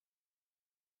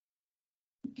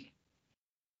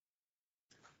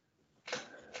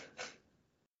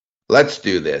Let's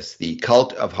do this. The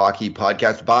Cult of Hockey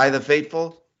podcast by the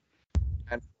faithful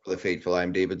and for the faithful.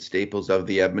 I'm David Staples of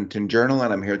the Edmonton Journal,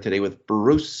 and I'm here today with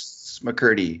Bruce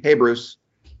McCurdy. Hey, Bruce.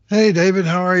 Hey, David.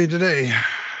 How are you today?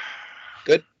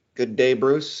 Good. Good day,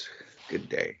 Bruce. Good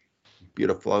day.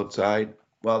 Beautiful outside.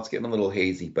 Well, it's getting a little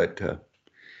hazy, but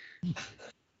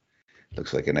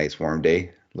looks like a nice warm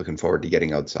day. Looking forward to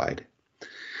getting outside.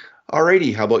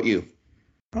 Alrighty. How about you?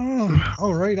 Oh,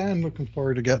 all right. I'm looking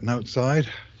forward to getting outside.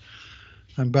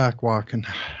 I'm back walking,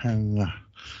 and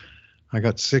I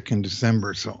got sick in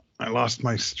December, so I lost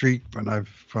my streak, but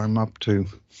I'm up to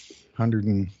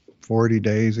 140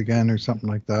 days again or something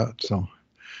like that, so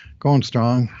going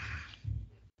strong.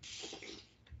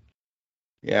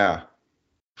 Yeah.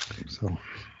 So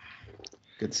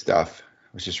good stuff.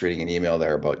 I was just reading an email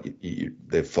there about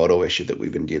the photo issue that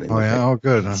we've been dealing with. Oh,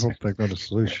 good. I hope they got a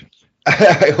solution.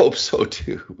 I hope so,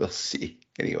 too. We'll see.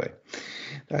 Anyway,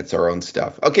 that's our own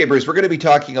stuff. Okay, Bruce, we're going to be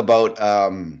talking about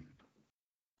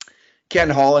Ken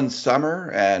Holland's summer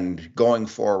and going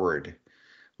forward,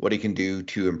 what he can do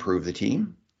to improve the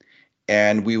team.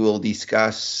 And we will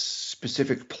discuss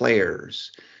specific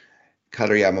players,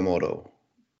 Kailer Yamamoto,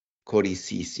 Cody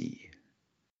Ceci,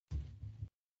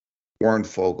 Warren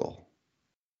Foegele,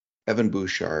 Evan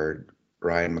Bouchard,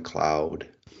 Ryan McLeod,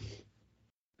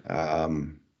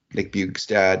 Nick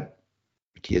Bjugstad,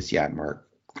 Matthias Janmark,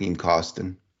 Clem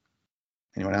Costin.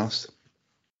 Anyone else?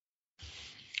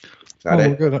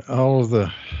 We've got all of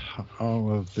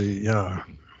the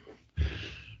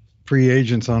free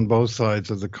agents on both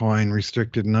sides of the coin,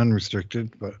 restricted and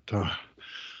unrestricted. But I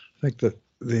think that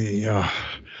the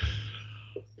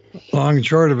long and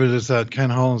short of it is that Ken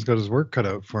Holland's got his work cut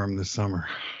out for him this summer.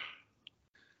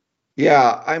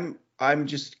 Yeah, I'm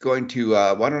just going to.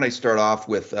 Why don't I start off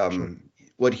with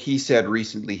what he said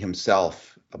recently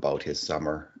himself about his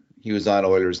summer. He was on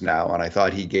Oilers Now, and I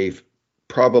thought he gave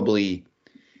probably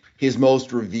his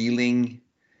most revealing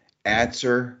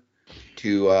answer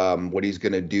to what he's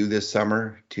going to do this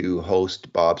summer to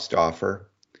host Bob Stauffer.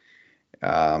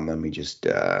 Let me just,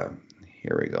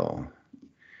 here we go.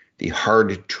 The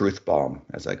hard truth bomb,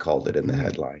 as I called it in the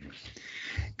headline.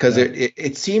 Because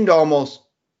it seemed almost,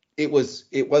 it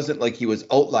wasn't like he was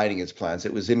outlining his plans.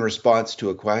 It was in response to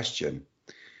a question.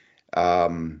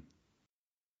 Bob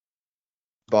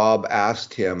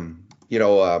asked him,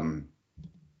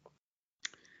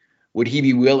 would he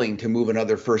be willing to move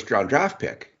another first-round draft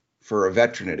pick for a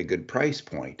veteran at a good price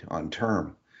point on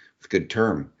term, with good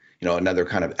term? Another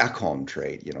kind of Ekholm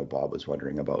trade. Bob was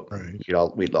wondering about. Right.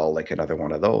 We'd all like another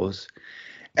one of those,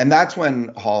 and that's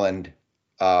when Holland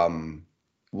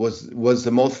was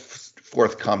the most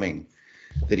forthcoming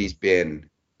that he's been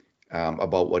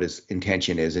about what his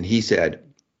intention is, and he said,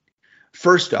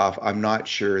 first off, I'm not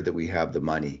sure that we have the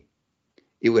money.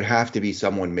 It would have to be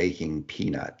someone making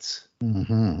peanuts.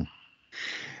 Mm-hmm.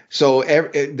 So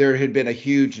there had been a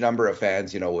huge number of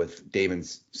fans, with Damon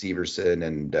Severson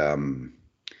and,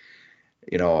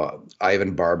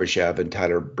 Ivan Barbashev and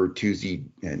Tyler Bertuzzi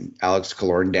and Alex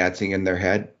Killorn dancing in their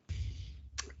head.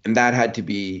 And that had to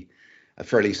be a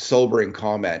fairly sobering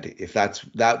comment. If that's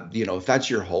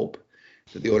your hope,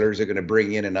 that the Oilers are going to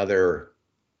bring in another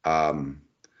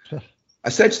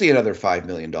essentially another $5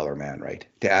 million man, right?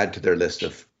 To add to their list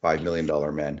of $5 million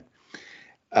men.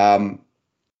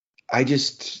 I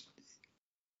just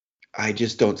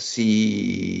don't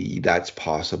see that's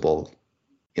possible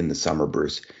in the summer,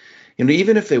 Bruce.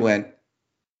 Even if they went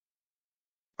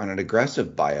on an aggressive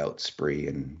buyout spree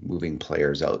and moving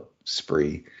players out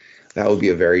spree, that would be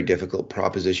a very difficult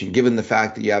proposition, given the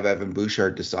fact that you have Evan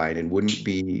Bouchard to sign and wouldn't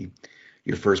be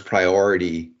your first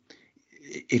priority.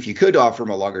 If you could offer him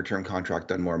a longer-term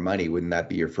contract on more money, wouldn't that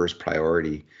be your first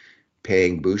priority,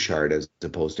 paying Bouchard as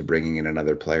opposed to bringing in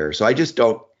another player? So I just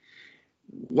don't.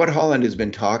 What Holland has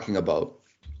been talking about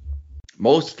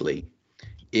mostly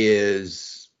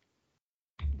is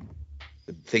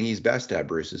the thing he's best at,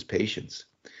 Bruce, is patience,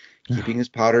 keeping his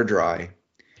powder dry,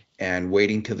 and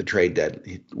waiting to the trade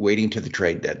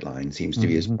deadline seems to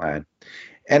be his plan.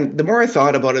 And the more I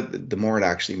thought about it, the more it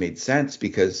actually made sense,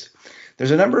 because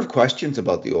there's a number of questions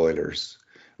about the Oilers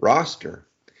roster.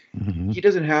 Mm-hmm. He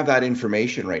doesn't have that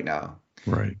information right now.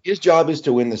 Right. His job is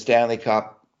to win the Stanley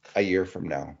Cup a year from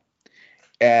now.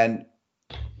 And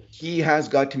he has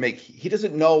got to he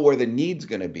doesn't know where the need's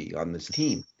going to be on this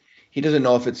team. He doesn't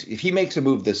know if he makes a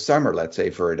move this summer, let's say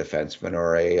for a defenseman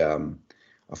or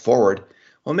a forward,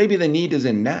 well, maybe the need is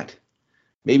in net.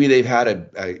 Maybe they've had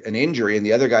an injury and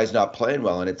the other guy's not playing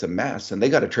well and it's a mess and they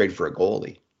got to trade for a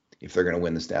goalie if they're going to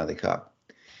win the Stanley Cup.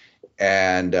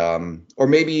 And or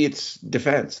maybe it's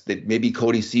defense, that maybe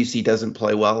Cody Ceci doesn't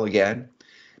play well again.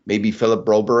 Maybe Philip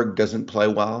Broberg doesn't play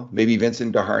well. Maybe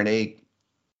Vincent Desharnais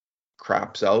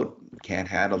craps out, can't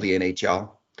handle the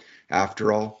NHL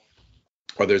after all,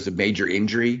 or there's a major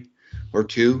injury or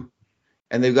two,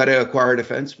 and they've got to acquire a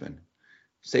defenseman.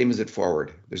 Same as at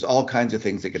forward. There's all kinds of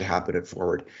things that could happen at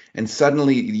forward. And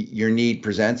suddenly your need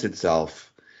presents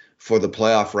itself for the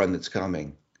playoff run that's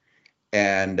coming.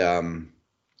 And the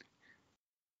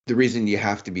reason you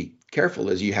have to be careful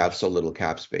is you have so little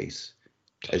cap space.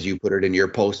 As you put it in your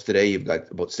post today, you've got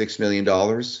about $6 million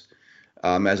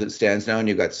as it stands now, and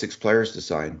you've got 6 players to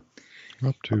sign.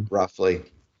 Up to. Roughly.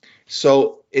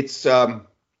 So it's there's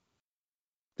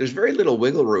very little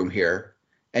wiggle room here.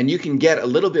 And you can get a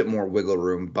little bit more wiggle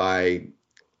room by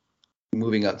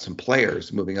moving out some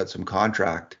players, moving out some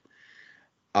contract.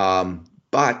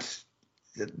 But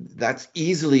that's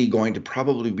easily going to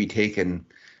probably be taken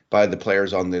by the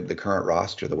players on the current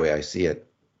roster, the way I see it.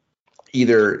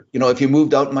 Either, if you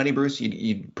moved out money, Bruce,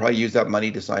 you'd probably use that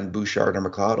money to sign Bouchard or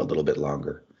McLeod a little bit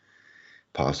longer,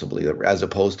 possibly, as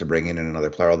opposed to bringing in another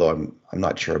player, although I'm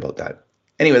not sure about that.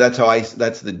 Anyway, that's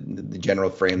the general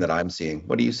frame that I'm seeing.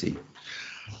 What do you see?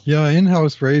 Yeah,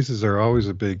 in-house raises are always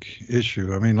a big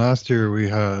issue. I mean, last year we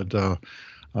had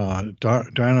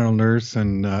Darnell Nurse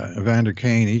and Evander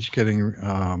Kane each getting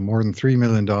more than $3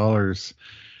 million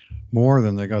more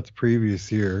than they got the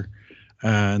previous year.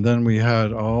 And then we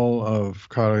had all of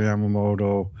Kailer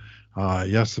Yamamoto,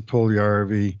 Jesse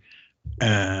Puljujärvi,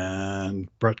 and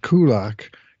Brett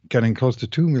Kulak getting close to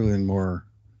 $2 million more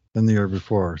than the year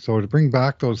before. So to bring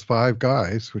back those 5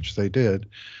 guys, which they did,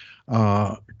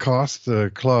 cost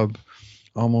the club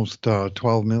almost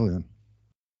 $12 million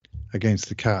against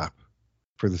the cap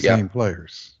for the same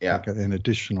players, like an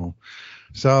additional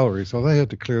salary. So they had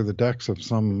to clear the decks of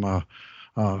some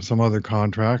other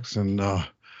contracts, and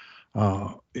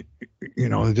they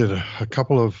did a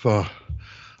couple of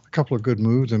good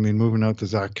moves. I mean, moving out the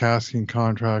Zach Kassian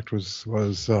contract was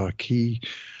key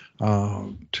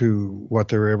to what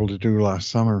they were able to do last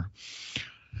summer.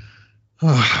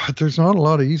 There's not a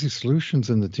lot of easy solutions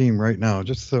in the team right now.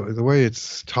 Just the way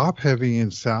it's top heavy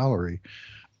in salary,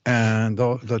 and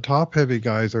the top heavy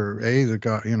guys are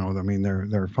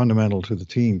they're fundamental to the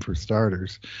team for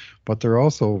starters, but they're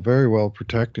also very well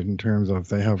protected in terms of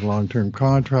they have long-term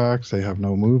contracts, they have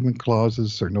no movement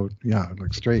clauses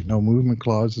no movement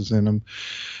clauses in them,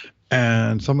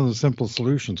 and some of the simple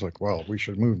solutions like, well, we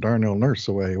should move Darnell Nurse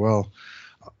away. Well,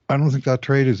 I don't think that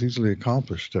trade is easily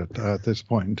accomplished at this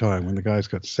point in time when the guy's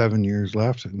got 7 years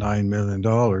left at $9 million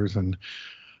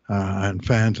and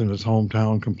fans in his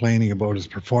hometown complaining about his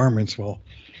performance. Well,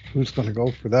 who's going to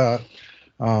go for that?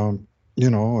 I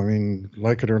mean,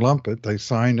 like it or lump it, they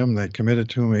signed him. They committed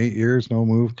to him 8 years, no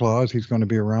move clause. He's going to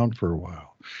be around for a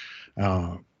while.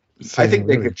 I think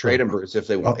they could trade him, Bruce, if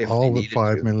they want. All the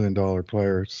 $5 million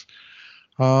players.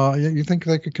 You think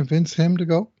they could convince him to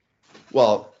go?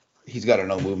 Well, he's got a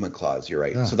no movement clause. You're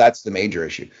right. Yeah. So that's the major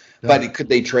issue. Yeah. But could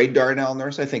they trade Darnell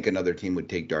Nurse? I think another team would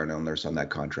take Darnell Nurse on that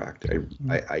contract.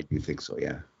 I do think so.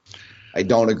 Yeah. I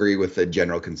don't agree with the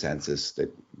general consensus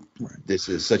that this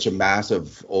is such a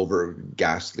massive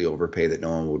ghastly overpay that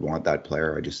no one would want that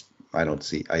player. I don't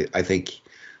see. I think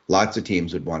lots of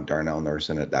teams would want Darnell Nurse,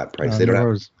 and at that price, the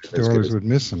Oilers would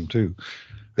miss him too.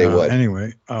 They would.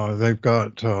 Anyway, they've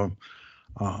got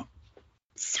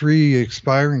 3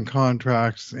 expiring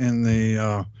contracts in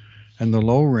the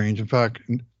low range. In fact,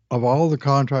 of all the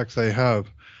contracts they have,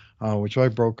 which I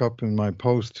broke up in my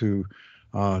post to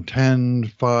 10,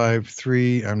 5,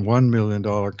 3, and $1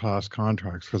 million class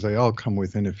contracts, because they all come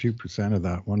within a few percent of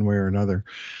that one way or another.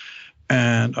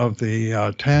 And of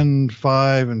the 10,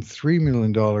 5, and $3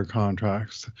 million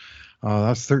contracts,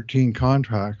 that's 13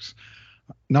 contracts.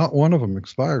 Not one of them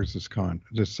expires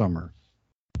this summer.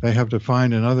 They have to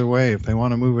find another way. If they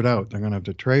want to move it out, they're going to have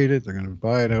to trade it. They're going to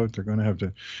buy it out. They're going to have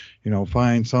to,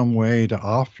 find some way to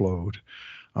offload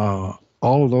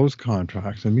all of those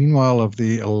contracts. And meanwhile, of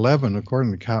the 11,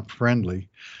 according to Cap Friendly,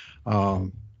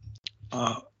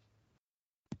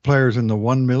 players in the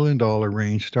 $1 million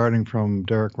range, starting from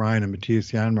Derek Ryan and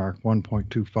Matthias Janmark,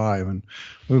 1.25, and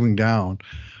moving down,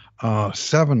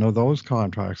 7 of those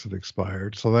contracts have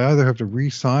expired. So they either have to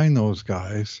re-sign those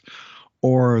guys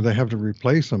or they have to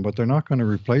replace them, but they're not going to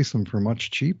replace them for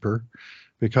much cheaper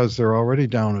because they're already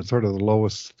down at sort of the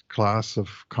lowest class of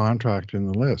contract in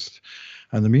the list.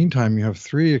 In the meantime, you have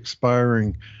 3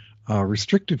 expiring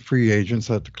restricted free agents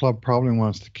that the club probably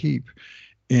wants to keep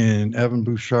in Evan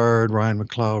Bouchard, Ryan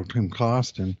McLeod, Tim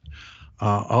Costin,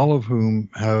 all of whom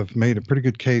have made a pretty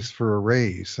good case for a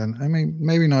raise. And I mean,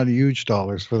 maybe not huge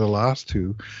dollars for the last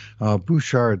 2.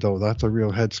 Bouchard, though, that's a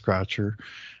real head scratcher.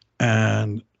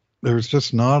 And there's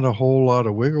just not a whole lot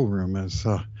of wiggle room, as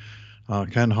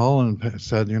Ken Holland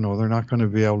said. They're not going to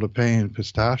be able to pay in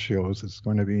pistachios; it's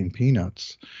going to be in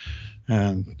peanuts,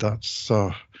 and that's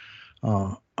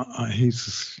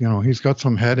he's got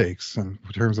some headaches in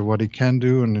terms of what he can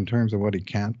do and in terms of what he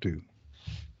can't do.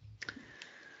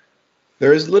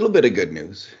 There is a little bit of good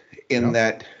news in Yep.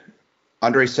 that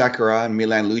Andrei Sekera and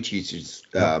Milan Lucic's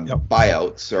Yep.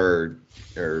 buyouts are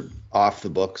off the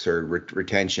books, or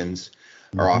retentions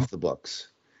are Mhm. off the books,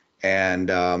 and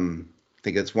I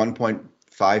think it's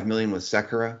 1.5 million with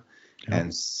Sekera Yep.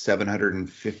 and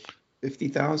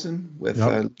 750,000 with Yep,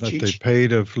 that they Lucic.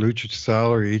 paid of Lucic's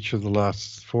salary each of the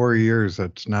last 4 years.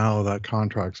 That's now that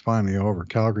contract's finally over.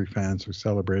 Calgary fans are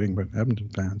celebrating, but Edmonton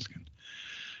fans can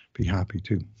be happy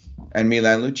too. And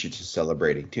Milan Lucic is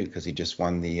celebrating too because he just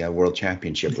won the World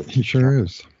Championship with. He sure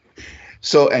is.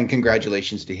 So, and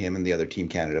congratulations to him and the other Team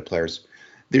Canada players.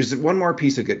 There's one more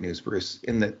piece of good news, Bruce,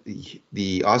 in that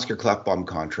the Oscar Klefbom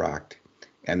contract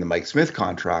and the Mike Smith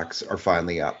contracts are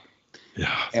finally up.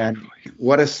 Yeah. And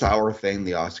what a sour thing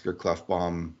the Oscar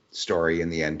Klefbom story in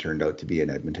the end turned out to be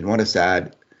in Edmonton. What a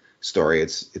sad story.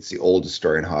 It's the oldest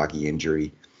story in hockey: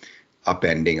 injury,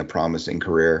 upending a promising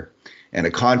career, and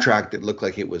a contract that looked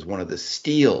like it was one of the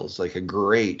steals, like a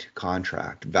great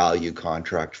contract, value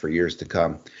contract for years to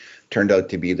come, turned out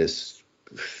to be this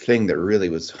thing that really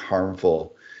was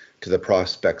harmful to the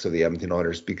prospects of the Edmonton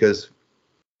Oilers, because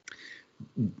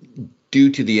due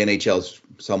to the NHL's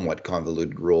somewhat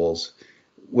convoluted rules,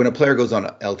 when a player goes on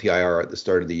LTIR at the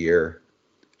start of the year,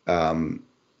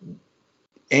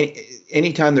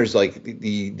 anytime there's like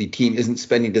the team isn't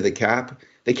spending to the cap,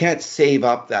 they can't save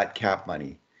up that cap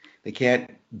money. They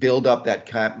can't build up that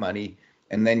cap money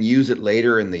and then use it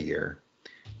later in the year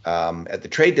at the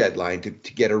trade deadline to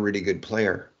get a really good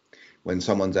player when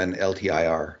someone's on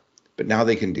LTIR. But now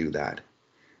they can do that.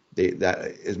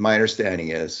 That is my understanding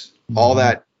is all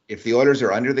that if the Oilers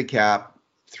are under the cap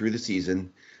through the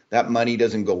season, that money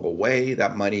doesn't go away.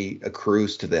 That money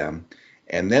accrues to them.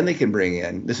 And then they can bring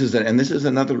in, this is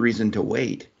another reason to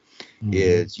wait,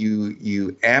 is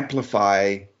you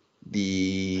amplify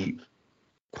the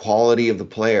quality of the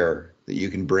player that you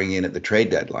can bring in at the trade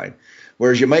deadline.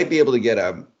 Whereas you might be able to get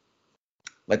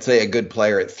let's say a good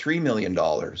player at $3 million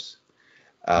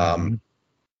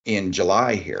in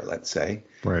July here, let's say.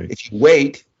 Right. If you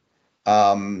wait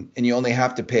and you only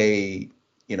have to pay,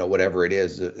 whatever it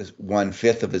is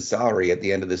 1/5 of his salary at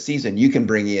the end of the season, you can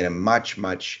bring in a much,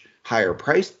 much higher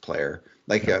priced player,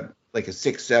 like a $6,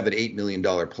 $7, $8 million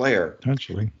player.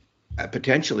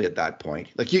 Potentially at that point.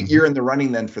 Like you're in the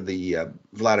running then for the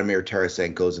Vladimir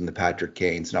Tarasenko's and the Patrick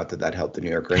Kanes, not that helped the New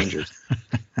York Rangers.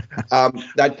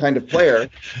 That kind of player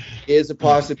is a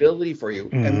possibility for you.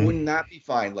 And wouldn't that be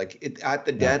fine? Like at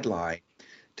the deadline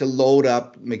to load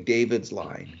up McDavid's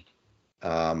line,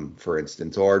 for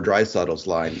instance, or Draisaitl's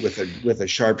line with a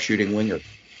sharp shooting winger.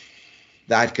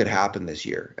 That could happen this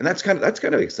year. And that's kind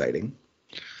of exciting.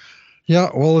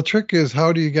 Yeah, well, the trick is,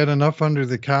 how do you get enough under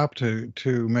the cap to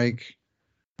make,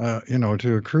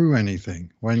 to accrue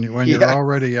anything when you're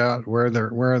already at where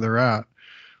they're at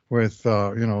with,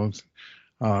 like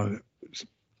I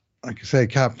say,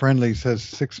 Cap Friendly says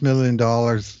 $6 million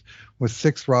with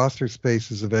 6 roster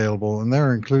spaces available, and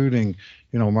they're including,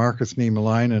 Marcus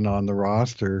Niemelainen on the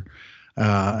roster,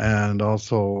 and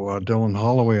also Dylan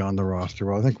Holloway on the roster.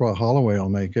 Well, I think Holloway will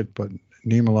make it, but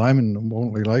Niemelainen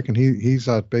won't be like, and he's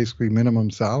at basically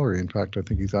minimum salary. In fact, I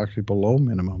think he's actually below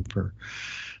minimum for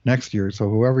next year. So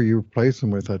whoever you replace him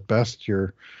with, at best,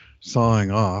 you're sawing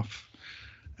off.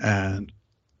 And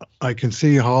I can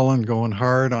see Holland going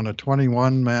hard on a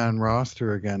 21-man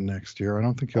roster again next year. I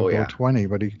don't think he'll go 20,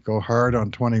 but he could go hard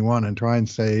on 21 and try and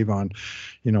save on,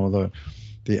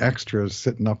 the extras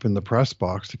sitting up in the press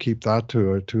box to keep that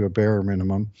to a bare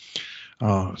minimum.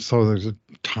 So there's a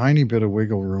tiny bit of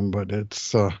wiggle room, but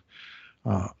it's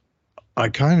I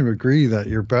kind of agree that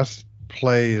your best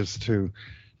play is to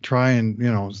try and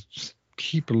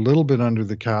keep a little bit under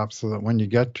the cap, so that when you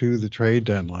get to the trade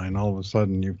deadline, all of a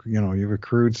sudden you've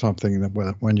accrued something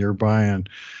that when you're buying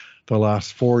the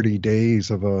last 40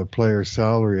 days of a player's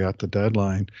salary at the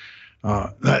deadline,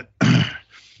 that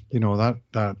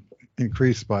that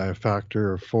increased by a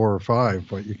factor of 4 or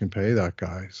 5 what you can pay that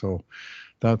guy. So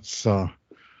that's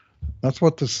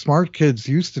what the smart kids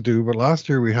used to do. But last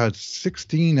year we had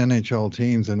 16 NHL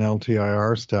teams in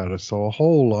LTIR status, so a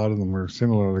whole lot of them were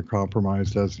similarly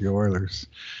compromised as the Oilers.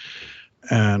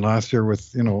 And last year,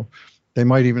 with they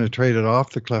might even have traded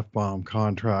off the Klefbom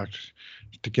contract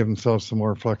to give themselves some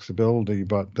more flexibility,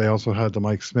 but they also had the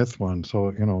Mike Smith one,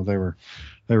 so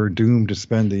they were doomed to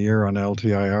spend the year on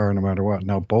LTIR no matter what.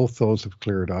 Now both those have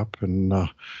cleared up, and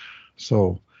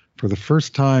So for the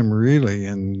first time, really,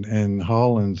 in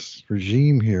Holland's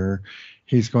regime here,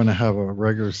 he's going to have a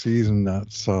regular season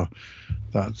that's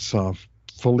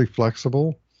fully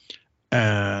flexible.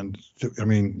 And I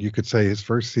mean, you could say his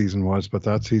first season was, but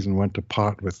that season went to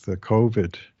pot with the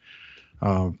COVID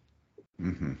uh,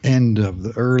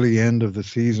 early end of the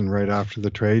season, right after the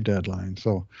trade deadline.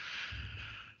 So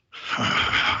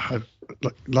I'd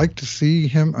like to see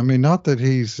him. I mean, not that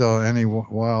he's any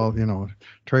wild,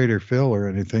 Trader Phil or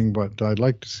anything, but I'd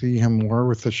like to see him more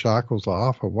with the shackles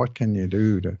off of what can you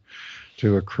do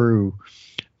to accrue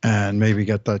and maybe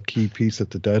get that key piece at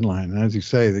the deadline. And as you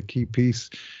say, the key piece,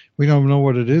 we don't know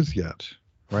what it is yet,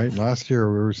 right? Last year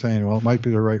we were saying, well, it might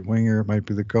be the right winger, it might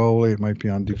be the goalie, it might be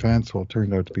on defense. Well, it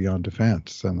turned out to be on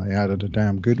defense, and they added a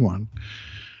damn good one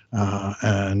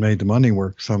and made the money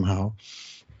work somehow.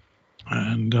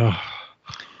 And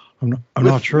I'm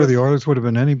not sure the Oilers would have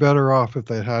been any better off if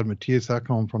they had Matthias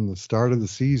Ekholm from the start of the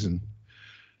season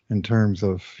in terms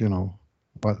of,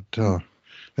 but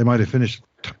they might have finished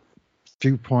a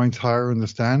few points higher in the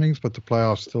standings, but the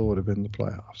playoffs still would have been the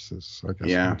playoffs, is, I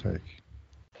guess, my take.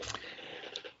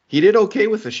 He did okay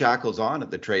with the shackles on at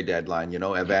the trade deadline.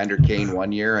 Evander Kane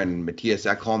one year and Matthias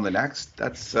Ekholm the next.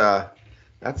 That's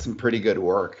some pretty good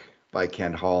work by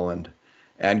Ken Holland.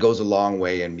 And goes a long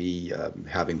way in me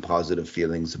having positive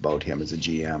feelings about him as a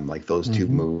GM. Like those two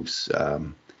moves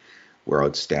were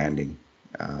outstanding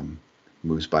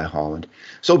moves by Holland.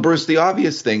 So Bruce, the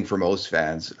obvious thing for most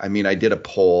fans, I mean, I did a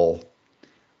poll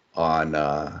on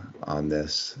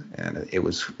this, and it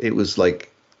was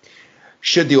like,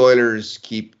 should the Oilers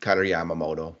keep Kailer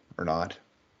Yamamoto or not?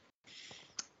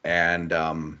 And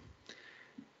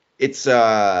it's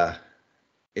not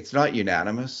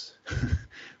unanimous.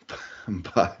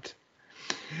 But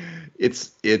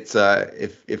if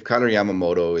Kailer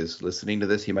Yamamoto is listening to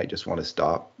this, he might just want to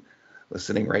stop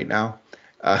listening right now.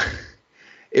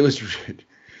 It was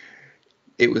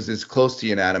as close to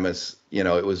unanimous.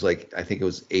 It was like, I think it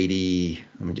was 80.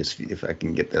 Let me just see if I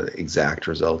can get the exact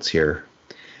results here.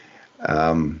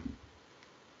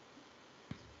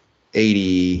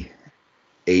 88%,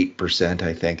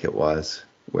 I think it was,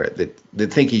 where they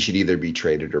think he should either be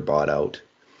traded or bought out.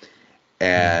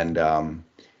 And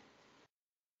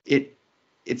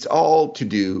it's all to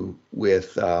do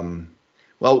with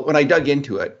when I dug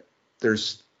into it,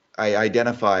 I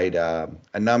identified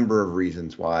a number of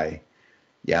reasons why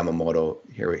Yamamoto.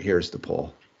 Here's the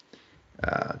poll.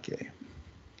 Okay,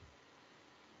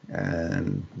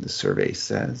 and the survey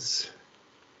says,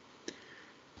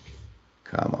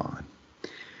 come on.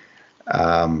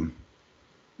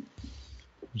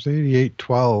 It was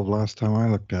 88-12 last time I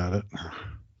looked at it.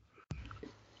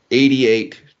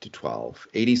 88 to 12,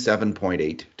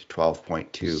 87.8 to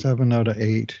 12.2. 7 out of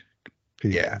 8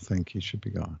 people think he should be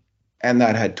gone. And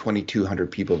that had 2,200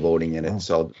 people voting in it.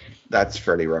 So that's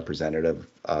fairly representative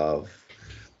of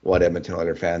what Edmonton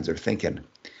Oilers fans are thinking.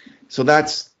 So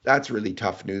that's really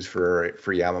tough news for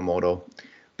Yamamoto.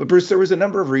 But Bruce, there was a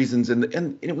number of reasons,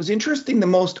 and it was interesting. The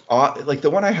most like the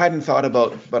one I hadn't thought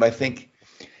about, but I think,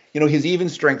 his even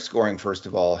strength scoring, first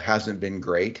of all, hasn't been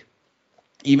great,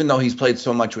 even though he's played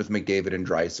so much with McDavid and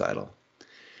Draisaitl.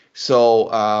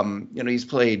 So, he's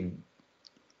played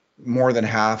more than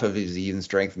half of his even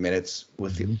strength minutes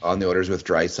on the Oilers with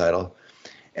Draisaitl,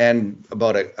 and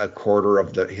about a quarter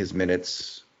of his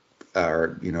minutes,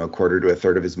 or a quarter to a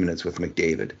third of his minutes with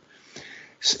McDavid.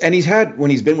 And when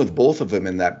he's been with both of them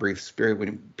in that brief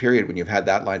period when you've had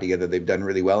that line together, they've done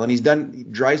really well. And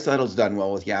Draisaitl's done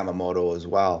well with Yamamoto as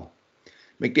well.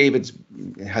 McDavid's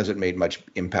hasn't made much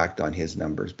impact on his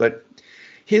numbers, but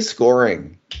his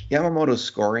scoring, Yamamoto's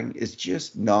scoring is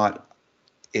just not,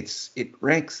 it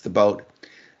ranks about,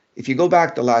 if you go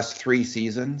back the last 3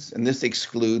 seasons, and this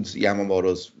excludes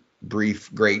Yamamoto's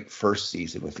brief, great first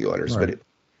season with the Oilers, right,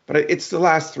 but it's the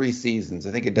last 3 seasons.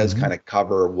 I think it does kind of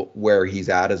cover where he's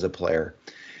at as a player.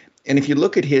 And if you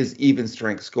look at his even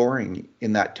strength scoring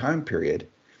in that time period,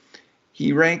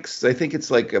 he ranks, I think it's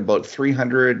like about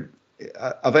 300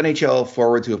 of NHL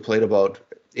forwards who have played about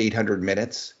 800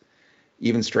 minutes,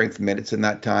 even strength minutes in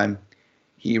that time.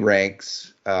 He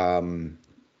ranks, the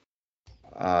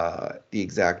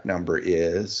exact number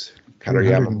is Kailer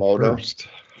Yamamoto,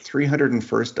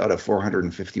 301st out of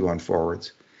 451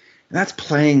 forwards. And that's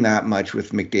playing that much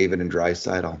with McDavid and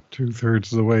Draisaitl.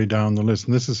 2/3 of the way down the list.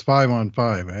 And this is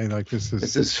 5-on-5, eh? Like this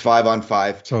is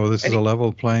 5-on-5. So this is a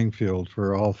level playing field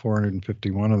for all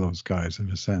 451 of those guys in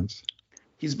a sense.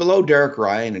 He's below Derek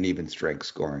Ryan in even strength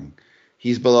scoring.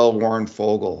 He's below Warren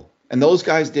Foegele. And those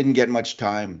guys didn't get much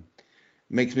time.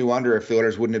 Makes me wonder if the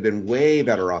Oilers wouldn't have been way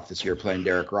better off this year playing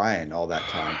Derek Ryan all that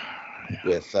time.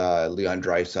 with Leon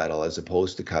Draisaitl as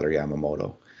opposed to Kailer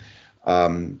Yamamoto.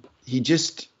 He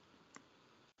just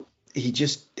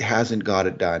hasn't got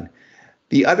it done.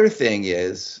 The other thing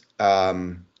is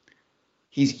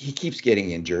he keeps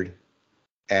getting injured,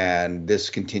 and this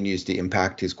continues to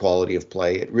impact his quality of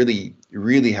play. It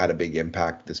really had a big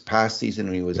impact this past season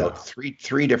when he was out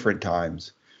three different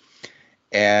times,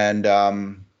 and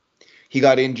he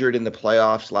got injured in the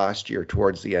playoffs last year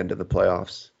towards the end of the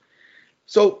playoffs.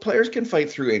 So players can fight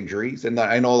through injuries, and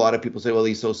I know a lot of people say, well,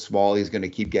 he's so small, he's going to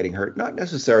keep getting hurt. Not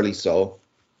necessarily so.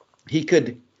 He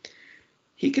could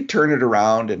turn it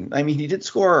around, and I mean, he did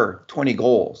score 20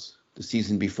 goals the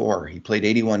season before. He played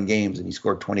 81 games and he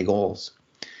scored 20 goals.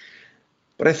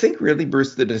 But I think really,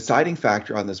 Bruce, the deciding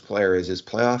factor on this player is his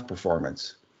playoff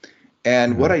performance.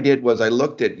 And what I did was I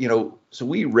looked at, so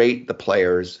we rate the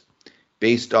players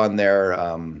based on their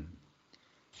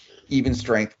even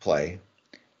strength play.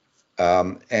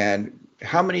 And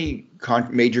how many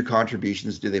major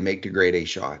contributions do they make to grade A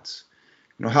shots?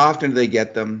 How often do they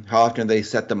get them? How often do they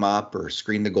set them up or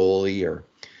screen the goalie? Or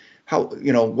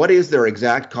what is their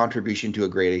exact contribution to a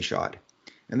grade A shot?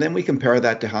 And then we compare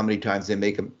that to how many times they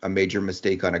make a major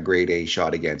mistake on a grade A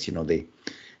shot against.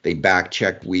 They back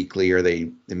check weakly, or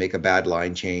they make a bad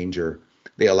line change, or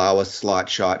they allow a slot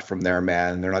shot from their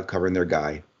man and they're not covering their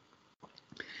guy.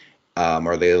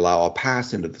 Or they allow a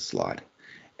pass into the slot.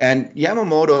 And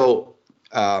Yamamoto,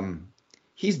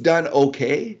 he's done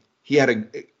okay. He had a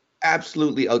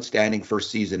absolutely outstanding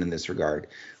first season in this regard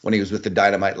when he was with the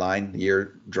Dynamite line. The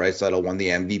year Draisaitl won the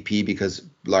MVP, because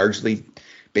largely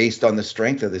based on the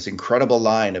strength of this incredible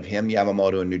line of him,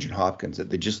 Yamamoto, and Nugent Hopkins,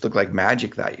 that they just looked like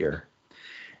magic that year.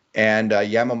 And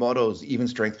Yamamoto's even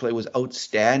strength play was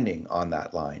outstanding on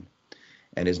that line,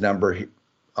 and his number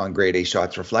on grade A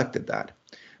shots reflected that.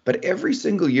 But every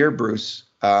single year, Bruce,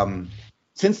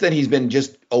 since then, he's been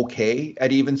just okay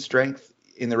at even strength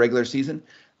in the regular season.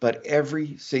 But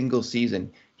every single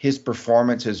season, his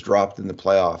performance has dropped in the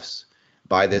playoffs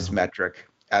by this metric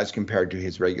as compared to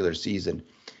his regular season.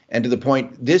 And to the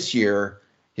point this year,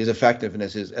 his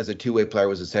effectiveness as a two-way player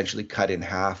was essentially cut in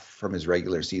half from his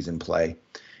regular season play.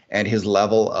 And his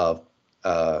level of,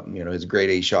 his grade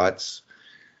A shots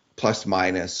plus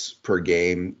minus per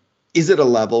game is at a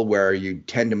level where you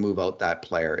tend to move out that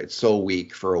player. It's so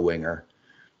weak for a winger.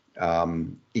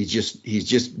 He's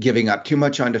just giving up too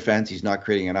much on defense. He's not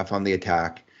creating enough on the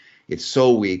attack. It's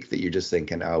so weak that you're just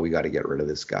thinking, we got to get rid of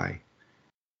this guy.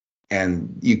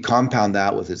 And you compound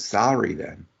that with his salary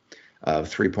then of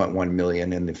 $3.1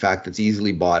 million, and the fact that it's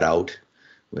easily bought out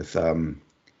with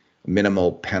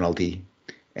minimal penalty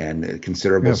and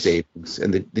considerable savings,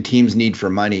 and the team's need for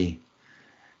money.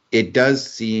 It does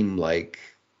seem like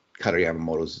Kailer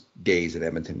Yamamoto's days at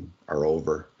Edmonton are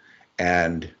over,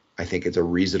 and I think it's a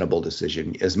reasonable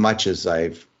decision. As much as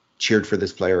I've cheered for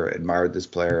this player, admired this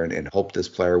player, and hoped this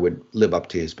player would live up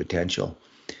to his potential,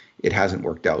 it hasn't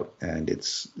worked out, and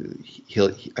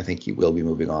I think he will be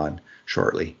moving on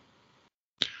shortly.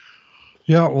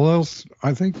 Yeah, well,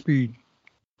 I think be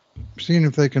seeing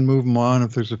if they can move him on,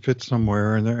 if there's a fit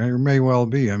somewhere, and there may well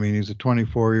be. I mean, he's a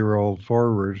 24-year-old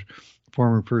forward,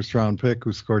 former first-round pick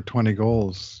who scored 20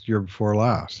 goals year before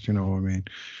last.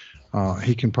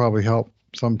 He can probably help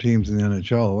some teams in the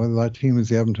NHL. Whether that team is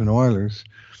the Edmonton Oilers,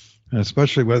 and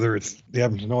especially whether it's the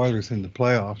Edmonton Oilers in the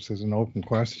playoffs, is an open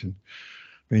question.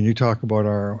 I mean, you talk about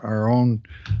our own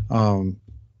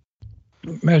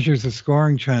measures of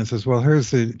scoring chances. Well, here's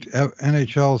the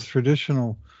NHL's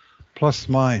traditional plus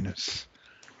minus.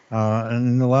 And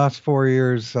in the last 4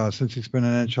 years, since he's been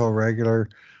an NHL regular,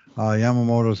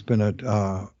 Yamamoto's been at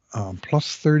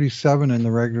plus 37 in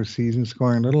the regular season,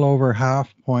 scoring a little over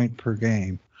half point per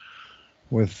game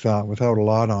without a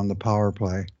lot on the power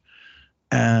play.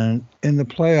 And in the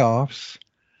playoffs,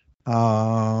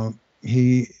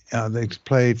 they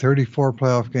played 34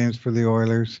 playoff games for the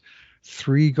Oilers,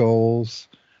 3 goals,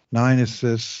 9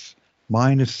 assists,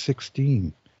 minus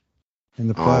 16 in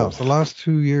the playoffs. The last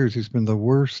 2 years, he's been the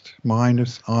worst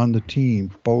minus on the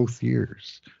team both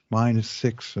years, minus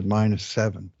 6 and minus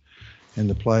 7 in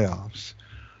the playoffs.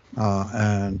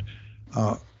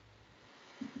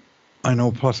 I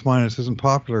know plus minus isn't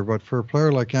popular, but for a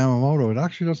player like Yamamoto, it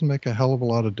actually doesn't make a hell of a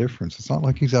lot of difference. It's not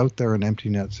like he's out there in empty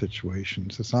net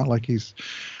situations. It's not like he's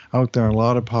out there in a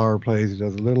lot of power plays. He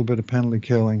does a little bit of penalty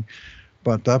killing,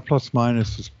 but that plus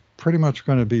minus is pretty much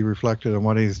going to be reflected on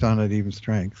what he's done at even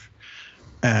strength.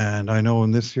 And I know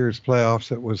in this year's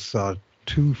playoffs, it was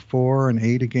 2-4 and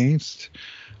 8 against.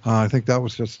 I think that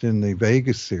was just in the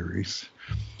Vegas series,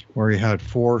 where he had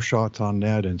 4 shots on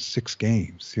net in 6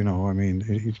 games. He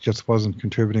just wasn't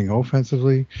contributing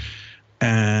offensively.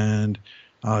 And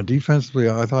Defensively,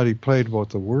 I thought he played about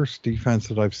the worst defense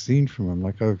that I've seen from him.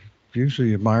 Like, I've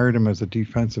usually admired him as a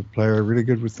defensive player, really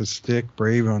good with the stick,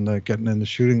 brave on the getting in the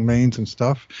shooting lanes and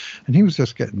stuff. And he was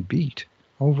just getting beat,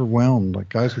 overwhelmed. Like,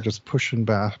 guys were just pushing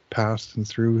back past and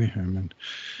through him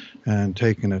and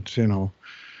taking it,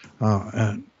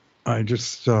 and I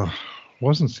just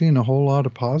wasn't seeing a whole lot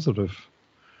of positive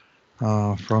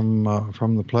from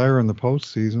the player in the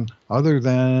postseason, other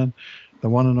than the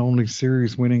one and only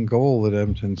series-winning goal that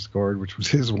Edmonton scored, which was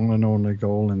his one and only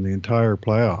goal in the entire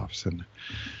playoffs,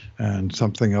 and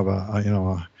something of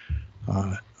a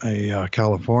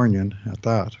Californian at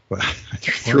that. But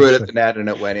threw it at the net and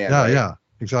it went in. Yeah, right? yeah,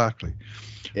 exactly.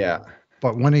 Yeah.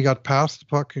 But when he got past the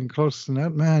puck and close to the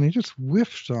net, man, he just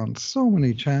whiffed on so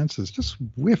many chances. Just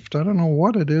whiffed. I don't know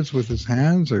what it is with his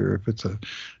hands, or if it's a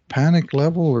panic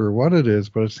level or what it is,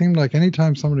 but it seemed like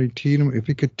anytime somebody teed him, if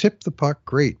he could tip the puck,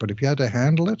 great. But if he had to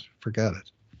handle it, forget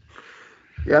it.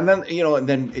 Yeah, and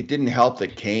then it didn't help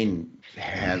that Kane's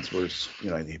hands were,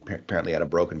 he apparently had a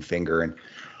broken finger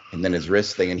and then his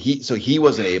wrist thing, and he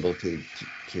wasn't able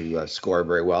to score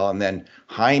very well. And then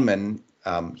Hyman,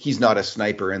 he's not a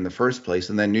sniper in the first place.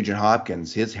 And then Nugent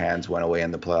Hopkins, his hands went away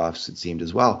in the playoffs, it seemed,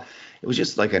 as well. It was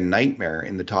just like a nightmare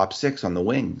in the top six on the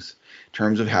wings in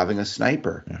terms of having a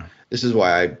sniper. Yeah. This is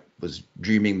why I was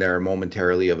dreaming there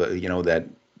momentarily of that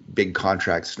big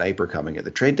contract sniper coming at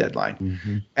the trade deadline.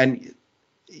 Mm-hmm. And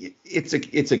it's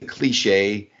a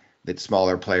cliche that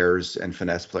smaller players and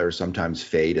finesse players sometimes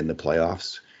fade in the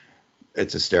playoffs.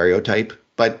 It's a stereotype,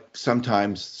 but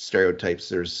sometimes stereotypes,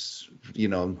 there's,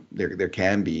 there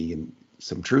can be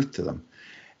some truth to them.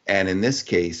 And in this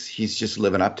case, he's just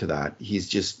living up to that.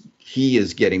 He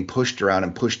is getting pushed around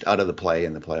and pushed out of the play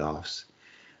in the playoffs.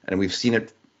 And we've seen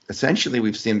it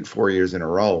 4 years in a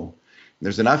row.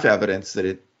 There's enough evidence that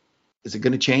is it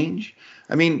going to change?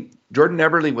 I mean, Jordan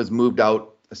Eberle was moved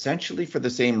out essentially for the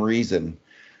same reason.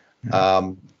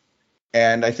 Yeah.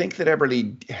 And I think that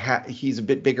Eberle, he's a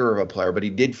bit bigger of a player, but he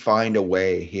did find a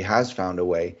way. He has found a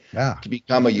way to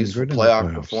become a useful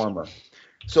playoff performer.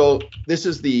 So this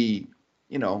is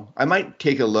I might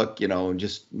take a look,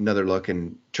 just another look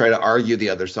and try to argue the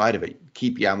other side of it.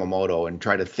 Keep Yamamoto and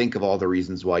try to think of all the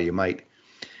reasons why you might.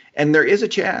 And there is a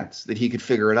chance that he could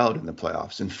figure it out in the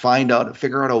playoffs and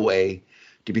figure out a way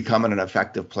to become an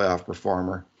effective playoff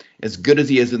performer, as good as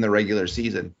he is in the regular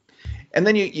season. And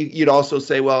then you'd also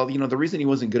say, well, the reason he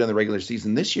wasn't good in the regular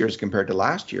season this year as compared to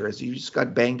last year is he just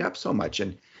got banged up so much.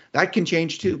 And that can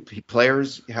change too.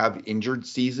 Players have injured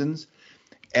seasons,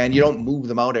 and you don't move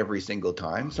them out every single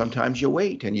time. Sometimes you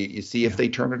wait and you see if they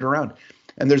turn it around.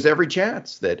 And there's every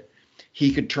chance that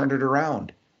he could turn it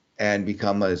around and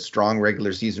become a strong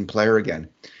regular season player again.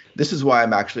 This is why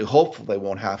I'm actually hopeful they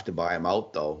won't have to buy him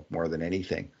out, though, more than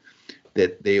anything.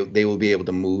 That they will be able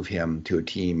to move him to a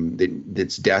team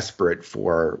that's desperate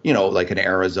for, like an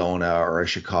Arizona or a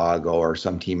Chicago or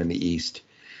some team in the East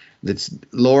that's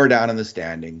lower down in the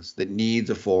standings, that needs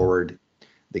a forward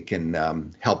that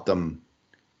can help them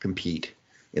compete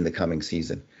in the coming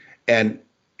season. And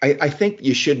I think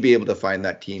you should be able to find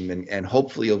that team, and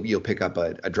hopefully you'll pick up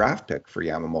a draft pick for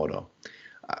Yamamoto.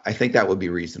 I think that would be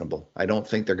reasonable. I don't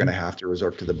think they're going to have to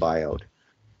resort to the buyout,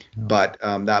 but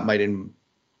that might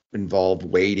involve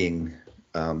waiting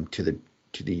to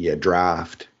the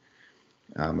draft.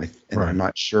 I'm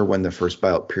not sure when the first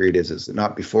buyout period is. Is it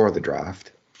not before the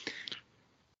draft?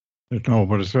 No,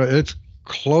 but it's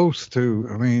close to.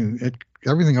 I mean,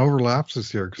 everything overlaps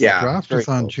this year. Yeah, the draft is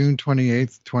on June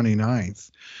 28th, 29th.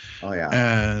 Oh yeah.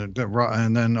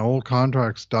 And then old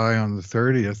contracts die on the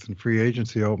 30th, and free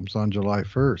agency opens on July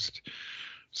 1st.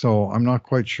 So I'm not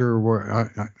quite sure where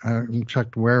I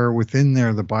checked where within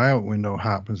there the buyout window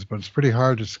happens, but it's pretty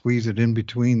hard to squeeze it in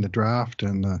between the draft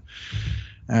and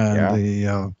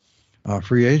the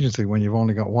free agency when you've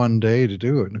only got one day to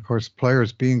do it. And of course,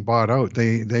 players being bought out,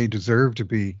 they deserve to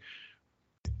be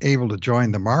able to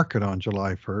join the market on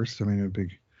July 1st. I mean, it'd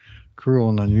be cruel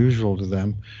and unusual to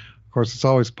them. Of course, it's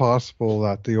always possible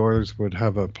that the Oilers would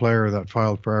have a player that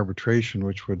filed for arbitration,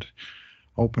 which would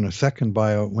open a second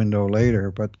buyout window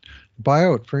later. But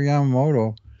buyout for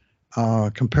Yamamoto,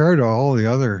 compared to all the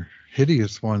other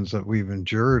hideous ones that we've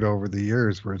endured over the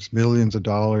years, where it's millions of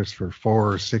dollars for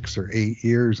 4 or 6 or 8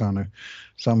 years on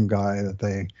some guy that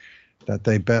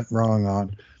they bet wrong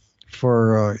on,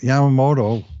 for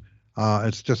Yamamoto,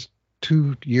 it's just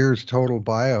 2 years total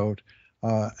buyout,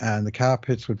 and the cap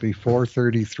hits would be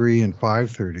 $433 and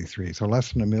 $533, so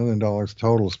less than $1 million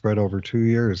total spread over 2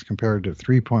 years, compared to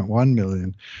 $3.1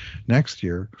 million next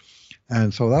year.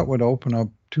 And so that would open up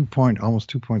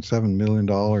almost $2.7 million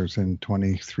in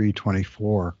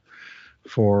 23-24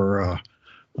 for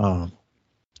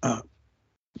uh,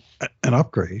 an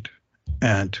upgrade.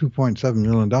 And $2.7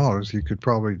 million, you could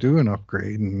probably do an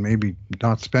upgrade and maybe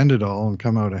not spend it all and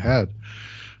come out ahead.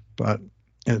 But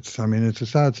it's a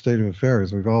sad state of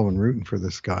affairs. We've all been rooting for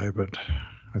this guy, but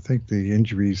I think the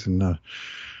injuries and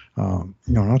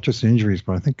not just injuries,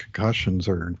 but I think concussions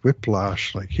or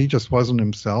whiplash. Like, he just wasn't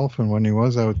himself, and when he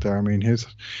was out there, I mean, his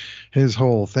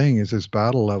whole thing is his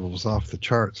battle levels off the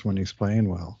charts when he's playing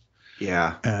well.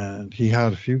 Yeah. And he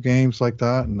had a few games like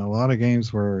that, and a lot of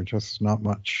games were just not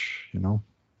much,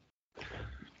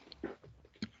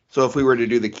 So if we were to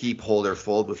do the keep, hold, or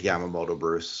fold with Yamamoto,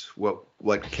 Bruce,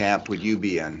 what camp would you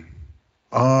be in?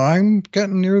 I'm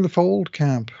getting near the fold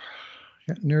camp.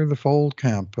 They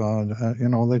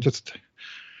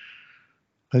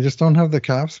just don't have the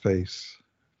cap space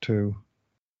to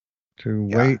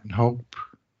wait and hope.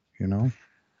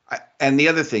 And the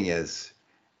other thing is,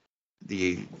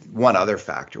 the one other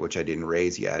factor which I didn't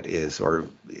raise yet is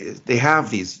they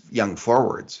have these young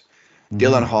forwards,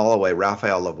 Dylan Holloway,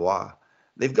 Raphael Lavoie.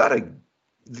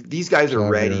 These guys are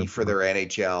ready for their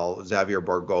NHL. Xavier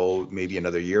Bourgault maybe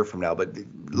another year from now, but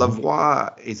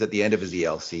Lavoie is at the end of his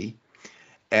ELC,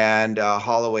 and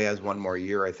Holloway has one more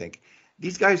year, I think.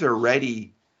 These guys are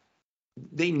ready.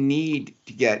 They need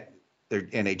to get their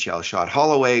NHL shot.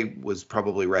 Holloway was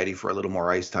probably ready for a little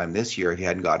more ice time this year. If he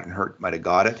hadn't gotten hurt, might have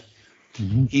got it.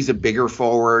 He's a bigger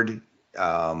forward.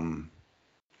 We'll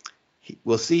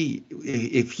see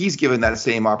if he's given that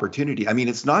same opportunity. I mean,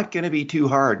 it's not going to be too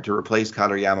hard to replace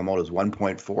Kailer Yamamoto's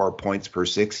 1.4 points per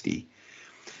 60.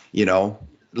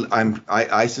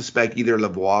 I suspect either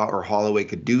Lavoie or Holloway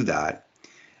could do that.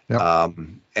 Yep.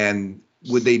 And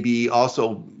would they be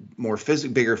also more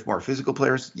physical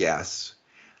players? Yes.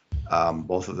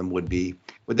 Both of them would be.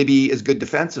 Would they be as good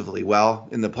defensively? Well,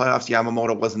 in the playoffs,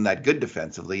 Yamamoto wasn't that good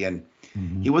defensively, and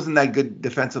he wasn't that good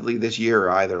defensively this year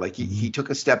either. Like, he took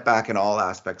a step back in all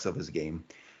aspects of his game,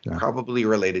 probably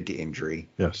related to injury,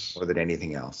 more than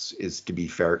anything else, is to be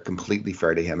fair, completely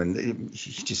fair to him. And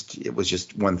it was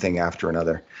just one thing after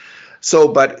another. So,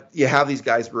 but you have these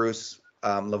guys, Bruce.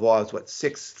 Lavoie is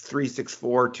 6'3",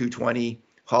 6'4", 220.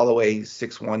 Holloway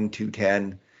 6'1",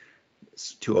 210,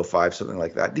 205, something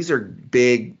like that. These are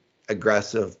big,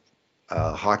 aggressive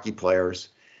hockey players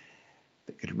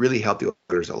that could really help the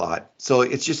others a lot. So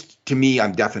it's just, to me,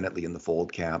 I'm definitely in the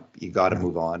fold camp. You got to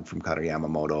move on from Kailer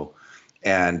Yamamoto,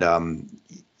 and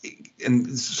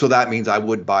so that means I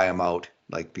would buy him out,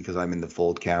 because I'm in the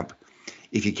fold camp.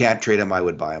 If you can't trade him, I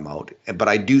would buy him out. But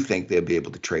I do think they'll be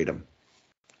able to trade him.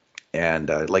 And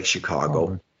like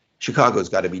Chicago's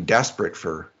got to be desperate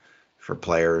for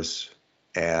players,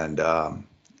 and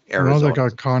Arizona. They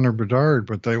got Connor Bedard,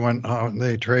 but they went out and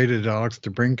they traded Alex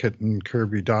DeBrincat and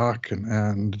Kirby Dach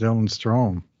and Dylan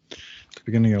Strome at the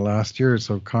beginning of last year.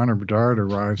 So Connor Bedard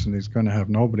arrives and he's going to have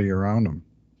nobody around him.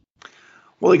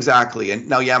 Well, exactly. And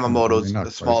now Yamamoto's a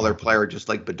smaller player, just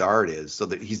like Bedard is, so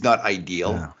that he's not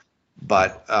ideal. Yeah.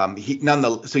 But so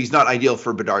he's not ideal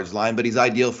for Bedard's line, but he's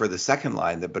ideal for the second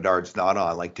line that Bedard's not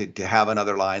on, to have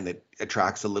another line that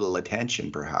attracts a little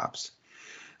attention, perhaps.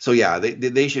 So yeah,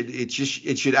 they should. It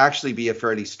should actually be a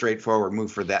fairly straightforward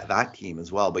move for that team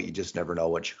as well. But you just never know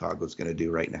what Chicago's going to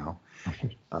do right now.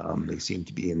 They seem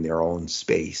to be in their own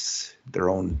space,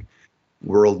 their own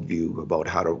worldview about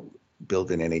how to build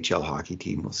an NHL hockey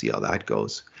team. We'll see how that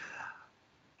goes.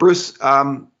 Bruce,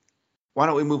 why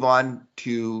don't we move on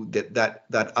to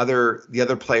the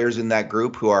other players in that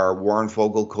group, who are Warren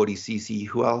Foegele, Cody Ceci,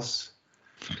 who else?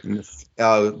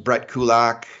 Brett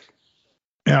Kulak.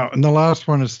 Yeah, and the last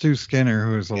one is Stu Skinner,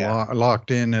 who is locked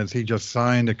in, as he just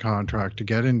signed a contract to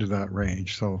get into that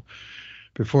range. So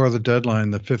before the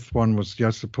deadline, the fifth one was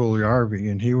Jesse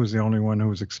Puljujarvi, and he was the only one who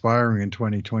was expiring in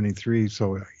 2023,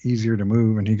 so easier to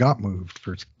move, and he got moved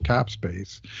for cap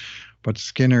space. But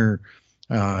Skinner,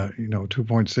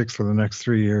 2.6 for the next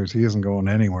 3 years, he isn't going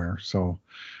anywhere. So,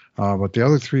 but the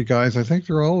other three guys, I think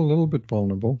they're all a little bit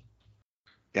vulnerable.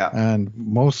 Yeah. And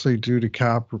mostly due to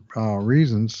cap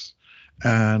reasons.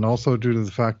 And also due to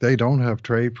the fact they don't have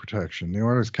trade protection. The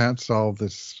Oilers can't solve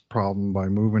this problem by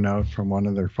moving out from one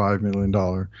of their $5 million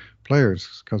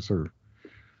players because they're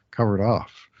covered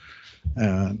off.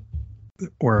 And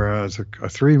whereas a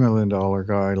 $3 million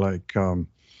guy like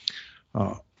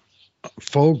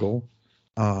Foegele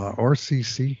or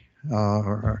Ceci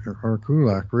or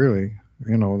Kulak, really,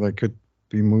 they could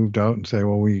be moved out and say,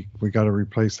 well, we got to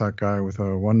replace that guy with a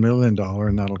 $1 million,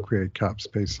 and that'll create cap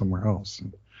space somewhere else.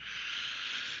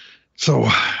 So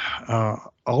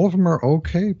all of them are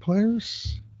okay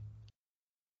players.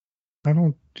 I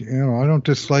don't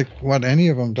dislike what any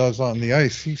of them does on the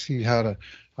ice. Ceci had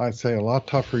I'd say a lot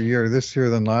tougher year this year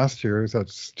than last year.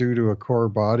 That's due to a core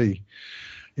body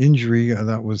injury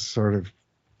that was sort of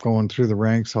going through the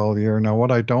ranks all year. Now,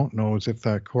 what I don't know is if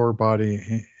that core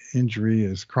body injury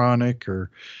is chronic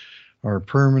or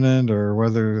permanent, or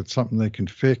whether it's something they can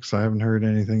fix. I haven't heard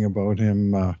anything about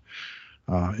him,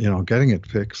 getting it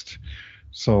fixed.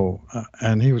 So,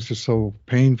 and he was just so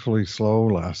painfully slow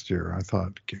last year. I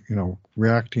thought,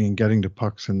 reacting and getting to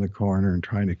pucks in the corner and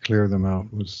trying to clear them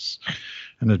out was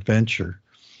an adventure.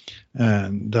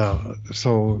 And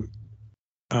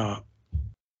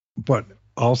but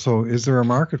also, is there a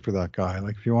market for that guy?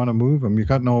 Like, if you want to move him, you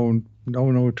got no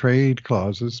trade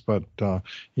clauses, but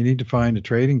you need to find a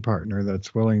trading partner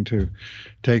that's willing to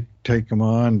take him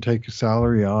on, take a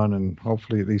salary on, and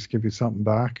hopefully at least give you something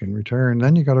back in return.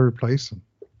 Then you got to replace him.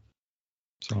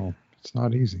 So it's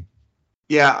not easy.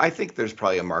 Yeah, I think there's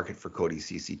probably a market for Cody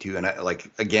Ceci too. And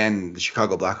again, the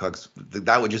Chicago Blackhawks,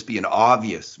 that would just be an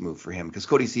obvious move for him, because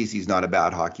Cody Ceci is not a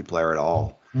bad hockey player at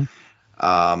all.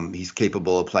 He's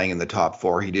capable of playing in the top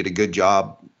four. He did a good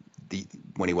job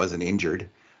when he wasn't injured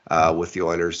with the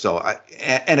Oilers. So I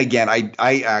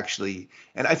actually,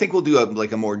 and I think we'll do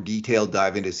a more detailed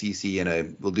dive into Ceci,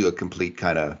 and we'll do a complete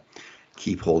kind of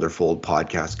keep, hold, or fold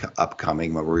podcast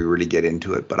upcoming where we really get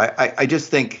into it. But I just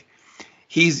think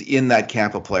he's in that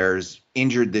camp of players.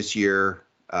 Injured this year,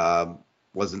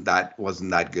 wasn't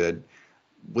that good.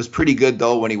 Was pretty good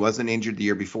though when he wasn't injured the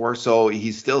year before. So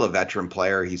he's still a veteran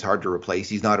player. He's hard to replace.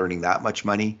 He's not earning that much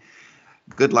money.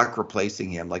 Good luck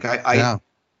replacing him.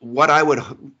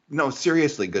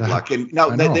 Seriously, good luck. And now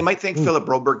they might think Philip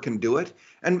Broberg can do it,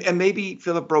 and maybe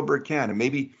Philip Broberg can, and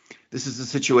maybe this is a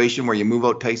situation where you move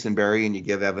out Tyson Barrie and you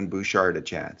give Evan Bouchard a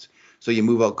chance. So you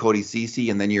move out Cody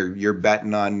Ceci, and then you're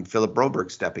betting on Philip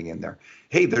Broberg stepping in there.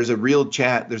 Hey, there's a real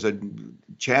chance. There's a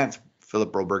chance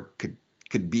Philip Broberg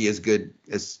could be as good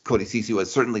as Cody Ceci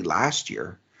was certainly last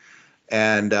year,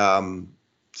 and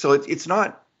so it's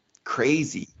not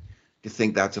crazy to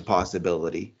think that's a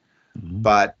possibility,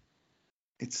 but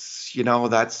it's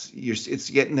it's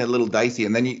getting a little dicey,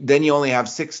 and then you only have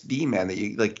 6 D men that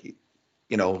you like.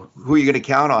 Who are you going to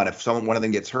count on if one of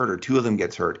them gets hurt or 2 of them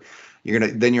gets hurt?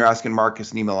 You're asking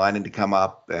Marcus Niemelainen to come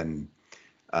up and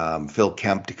Phil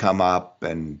Kemp to come up,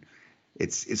 and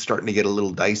it's starting to get a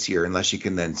little dicier unless you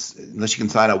can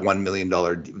sign a $1 million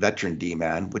veteran D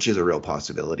man, which is a real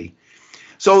possibility.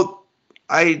 So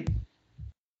I'm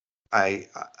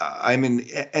in,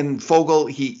 and Fogle,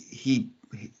 he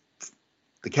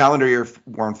the calendar year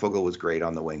Warren Fogle was great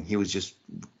on the wing. He was just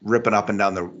ripping up and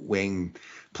down the wing,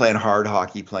 playing hard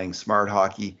hockey, playing smart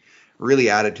hockey, really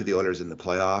added to the Oilers in the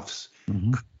playoffs.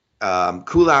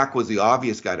 Kulak was the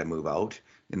obvious guy to move out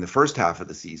in the first half of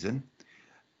the season.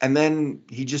 And then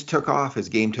he just took off. His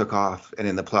game took off. And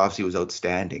in the playoffs, he was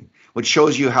outstanding, which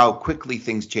shows you how quickly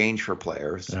things change for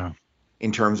players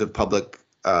in terms of public,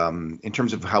 in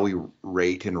terms of how we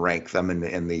rate and rank them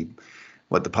and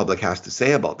what the public has to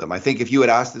say about them. I think if you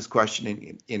had asked this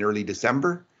question in early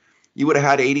December, you would have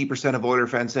had 80% of Oiler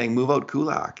fans saying, move out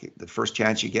Kulak, the first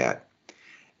chance you get.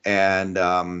 And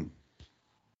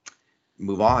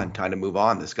move on, time to move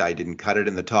on. This guy didn't cut it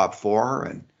in the top 4,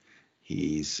 and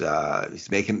he's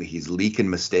leaking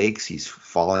mistakes. He's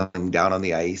falling down on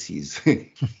the ice. He's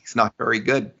not very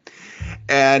good.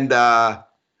 And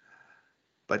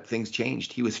but things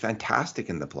changed. He was fantastic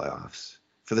in the playoffs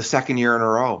for the second year in a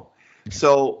row.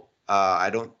 So I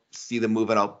don't see them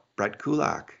moving out Brett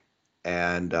Kulak,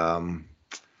 and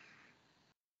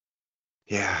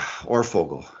or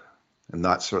Fogle, and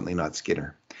certainly not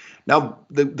Skinner. Now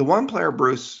the one player,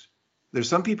 Bruce, there's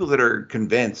some people that are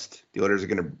convinced the Oilers are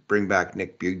going to bring back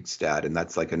Nick Bjugstad, and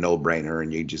that's like a no-brainer,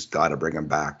 and you just got to bring him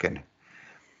back.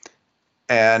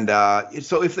 And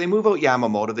so if they move out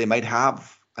Yamamoto, they might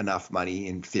have enough money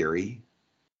in theory.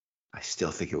 I still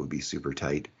think it would be super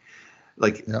tight.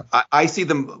 I see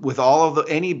them with all of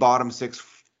any bottom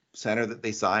 6 center that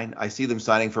they sign. I see them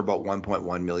signing for about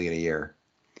 $1.1 million a year.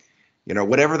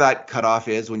 Whatever that cutoff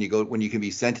is when you can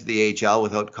be sent to the AHL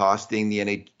without costing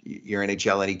your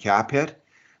NHL any cap hit.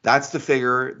 That's the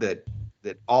figure that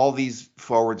all these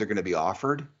forwards are going to be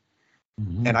offered.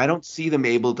 And I don't see them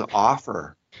able to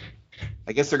offer.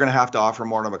 I guess they're going to have to offer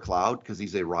more to McLeod because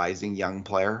he's a rising young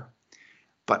player.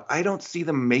 But I don't see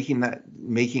them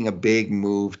making a big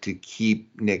move to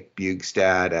keep Nick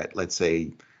Bjugstad at, let's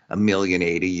say, $1.8 million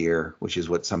a year, which is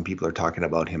what some people are talking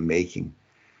about him making.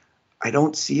 I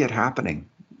don't see it happening.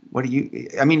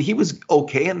 He was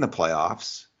okay in the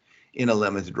playoffs in a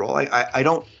limited role. I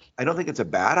don't think it's a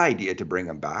bad idea to bring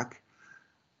him back,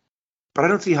 but I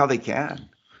don't see how they can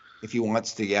if he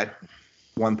wants to get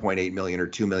 $1.8 million or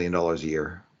 $2 million a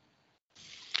year.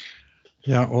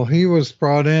 Yeah, well, he was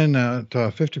brought in at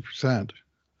 50%.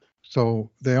 So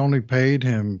they only paid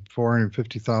him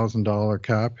 $450,000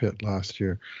 cap hit last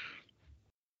year.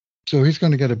 So he's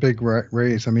going to get a big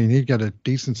raise. I mean, he'd get a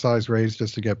decent sized raise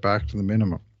just to get back to the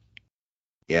minimum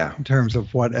Yeah. in terms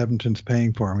of what Edmonton's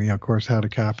paying for him. He, of course, had a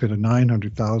cap hit of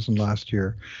 900,000 last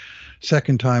year.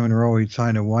 Second time in a row, he'd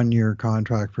signed a 1 year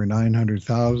contract for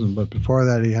 900,000. But before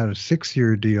that, he had a 6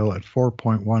 year deal at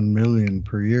 4.1 million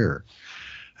per year.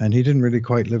 And he didn't really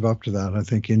quite live up to that. I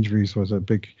think injuries was a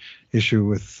big issue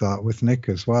with Nick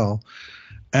as well.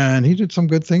 And he did some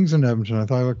good things in Edmonton. I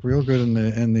thought he looked real good in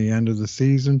the end of the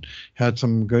season. Had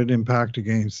some good impact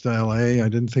against LA. I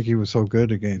didn't think he was so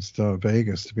good against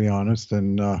Vegas, to be honest.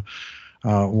 And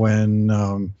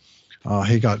when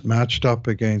he got matched up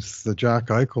against the Jack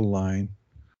Eichel line,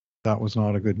 that was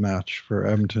not a good match for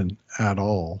Edmonton at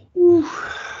all. Ooh,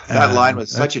 that line And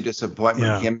was such a disappointment.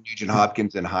 yeah, Him, Nugent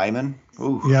Hopkins, and Hyman.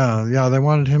 Ooh. yeah. They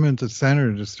wanted him into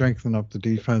center to strengthen up the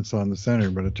defense on the center,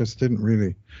 but it just didn't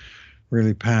really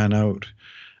pan out.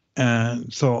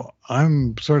 And so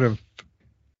I'm sort of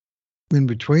in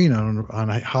between on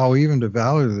how even to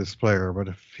value this player. But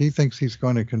if he thinks he's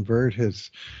going to convert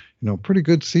his, pretty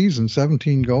good season,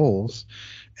 17 goals,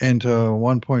 into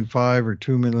 1.5 or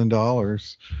 $2 million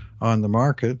on the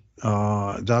market,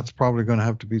 that's probably going to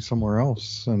have to be somewhere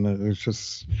else. And there's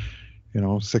just,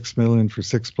 6 million for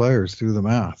 6 players. Do the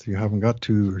math. You haven't got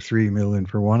 2 or 3 million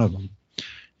for one of them.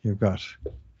 You've got,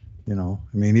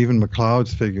 even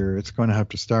McLeod's figure, it's going to have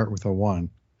to start with a 1.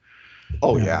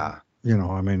 Oh, yeah.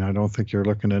 I don't think you're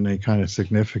looking at any kind of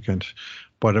significant,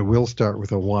 but it will start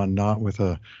with a 1, not with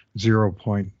a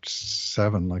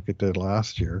 0.7 like it did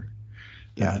last year.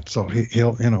 Yeah. And so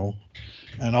he'll,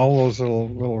 and all those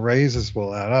little raises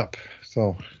will add up.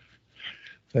 So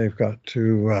they've got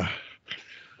to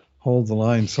hold the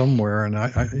line somewhere. And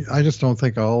I just don't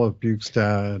think all of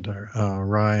Bukestad,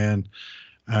 Ryan,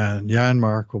 and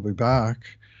Janmark will be back.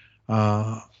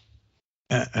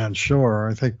 And sure,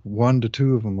 I think 1 to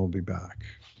 2 of them will be back.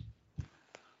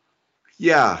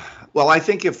 Yeah. Well, I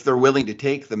think if they're willing to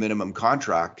take the minimum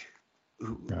contract,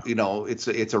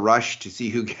 it's a rush to see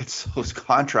who gets those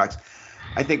contracts.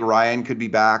 I think Ryan could be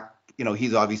back.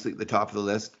 He's obviously at the top of the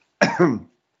list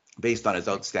based on his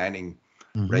outstanding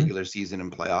regular season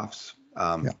and playoffs.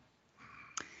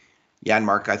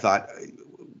 Janmark, I thought,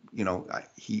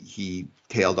 he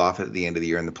tailed off at the end of the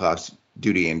year in the playoffs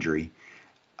due to injury.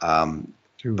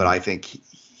 But I think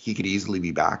he could easily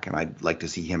be back, and I'd like to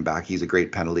see him back. He's a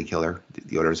great penalty killer.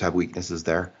 The Oilers have weaknesses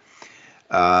there.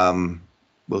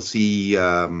 We'll see.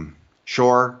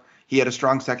 Shore, he had a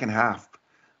strong second half.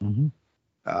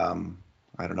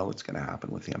 I don't know what's going to happen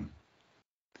with him.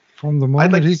 From the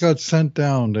moment he got sent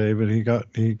down, David,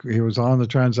 he was on the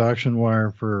transaction wire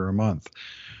for a month.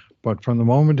 But from the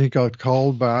moment he got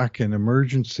called back in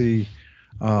emergency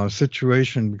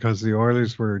situation because the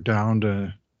Oilers were down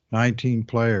to 19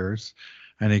 players,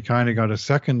 and he kind of got a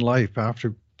second life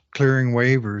after clearing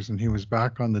waivers, and he was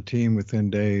back on the team within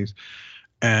days.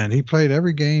 And he played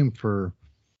every game for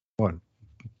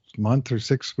month or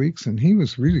 6 weeks, and he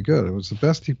was really good. It was the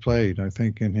best he played, I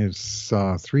think, in his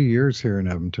 3 years here in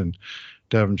Edmonton,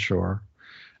 Devon Shore.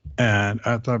 And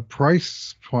at that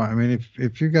price point,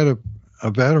 if you got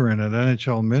a veteran at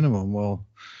NHL minimum, well,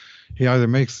 he either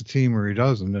makes the team or he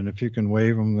doesn't. And if you can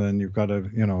waive him, then you've got a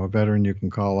veteran you can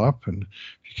call up. And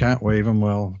if you can't waive him,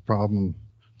 well, the problem,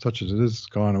 such as it is, has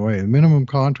gone away. The minimum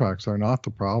contracts are not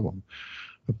the problem.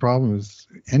 The problem is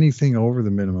anything over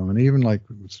the minimum. And even like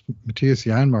Matthias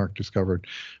Janmark discovered,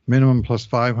 minimum plus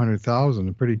 500,000,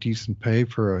 a pretty decent pay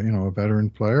for a veteran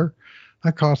player.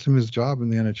 That cost him his job in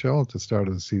the NHL at the start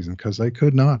of the season because they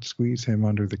could not squeeze him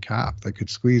under the cap. They could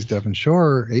squeeze Devon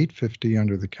Shore $850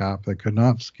 under the cap. They could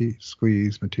not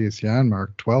squeeze Matthias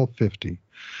Janmark $1250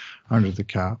 under the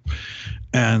cap.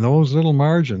 And those little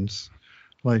margins,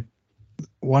 like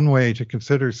one way to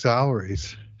consider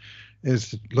salaries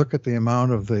is to look at the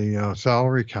amount of the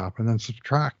salary cap and then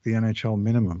subtract the NHL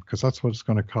minimum, because that's what it's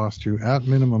going to cost you at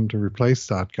minimum to replace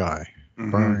that guy,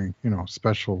 barring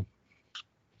special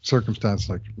circumstance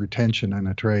like retention and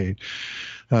a trade.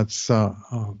 That's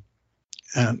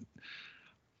and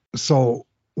so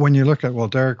when you look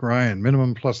at Derek Ryan,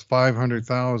 minimum plus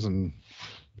 500,000,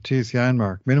 Matthias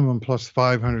Janmark, minimum plus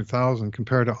 500,000,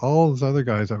 compared to all those other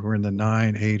guys that were in the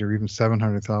 $9, $8, or even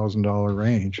 $700,000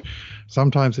 range.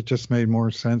 Sometimes it just made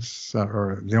more sense,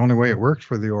 or the only way it worked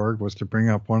for the org was to bring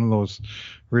up one of those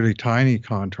really tiny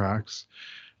contracts.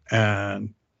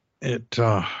 And it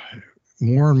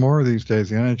more and more these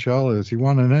days, the NHL is, you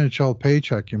want an NHL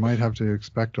paycheck, you might have to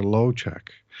expect a low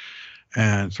check.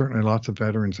 And certainly lots of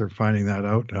veterans are finding that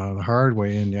out the hard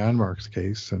way in Janmark's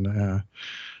case, and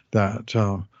that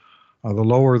the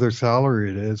lower their salary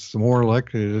it is, the more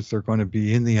likely it is they're going to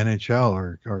be in the NHL,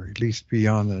 or at least be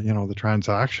on the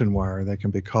transaction wire. They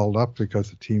can be called up because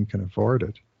the team can afford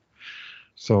it.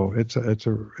 So it's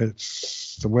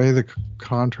the way the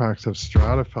contracts have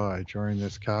stratified during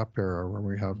this cap era, where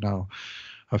we have now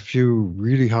a few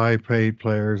really high paid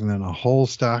players and then a whole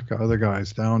stack of other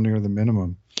guys down near the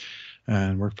minimum.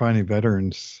 And we're finding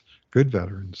veterans, good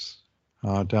veterans,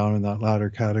 down in that latter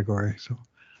category. So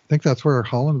I think that's where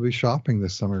Holland will be shopping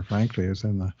this summer, frankly, is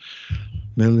in the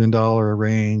 $1 million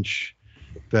range,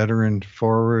 veteran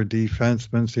forward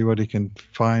defenseman, see what he can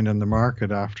find in the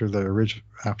market after the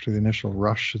initial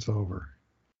rush is over.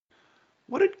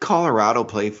 What did Colorado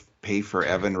pay for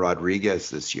Evan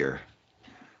Rodriguez this year?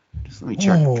 Just let me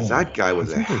check, because that guy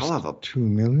was a hell of a $2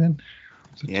 million.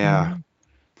 Yeah. $2 million?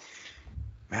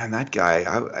 Man, that guy,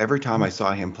 every time I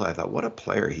saw him play, I thought, what a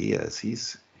player he is.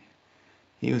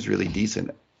 He was really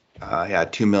decent.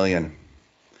 $2 million.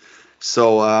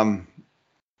 So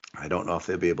I don't know if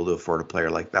they'll be able to afford a player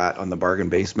like that on the bargain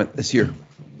basement this year,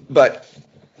 but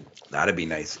that'd be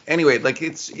nice. Anyway, like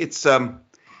it's they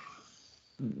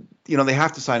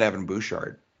have to sign Evan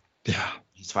Bouchard. Yeah.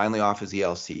 He's finally off his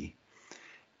ELC.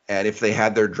 And if they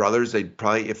had their druthers, they'd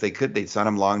probably, if they could, they'd sign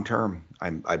him long term,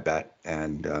 I bet,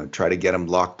 and try to get him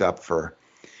locked up for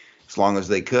as long as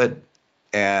they could.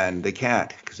 And they can't,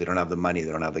 because they don't have the money,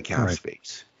 they don't have the cap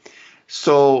space.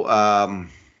 So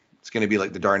it's going to be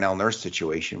like the Darnell Nurse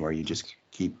situation, where you just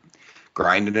keep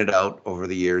grinding it out over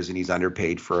the years, and he's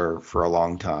underpaid for a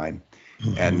long time.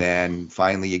 Mm-hmm. And then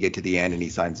finally you get to the end and he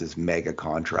signs this mega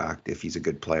contract if he's a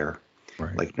good player,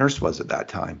 like Nurse was at that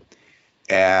time.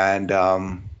 And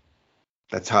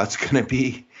that's how it's going to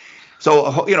be.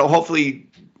 So, hopefully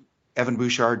Evan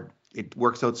Bouchard, it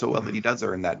works out so well that he does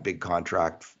earn that big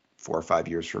contract 4 or 5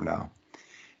 years from now.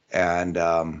 And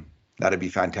that'd be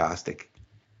fantastic.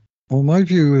 Well, my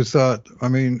view is that,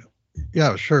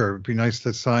 yeah, sure, it'd be nice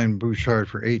to sign Bouchard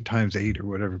for 8 times 8 or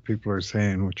whatever people are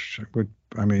saying, which would,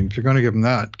 if you're going to give him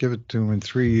that, give it to him in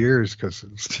 3 years, because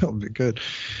it'll still be good.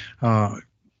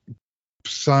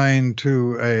 Sign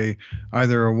to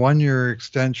either a 1-year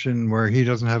extension where he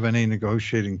doesn't have any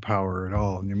negotiating power at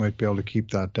all, and you might be able to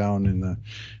keep that down in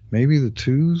maybe the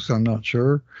 2s. I'm not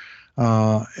sure.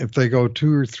 If they go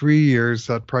 2 or 3 years,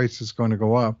 that price is going to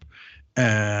go up,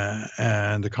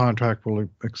 and the contract will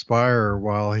expire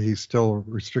while he's still a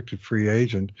restricted free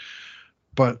agent.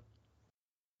 But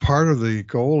part of the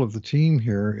goal of the team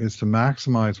here is to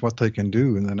maximize what they can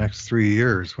do in the next 3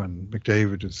 years when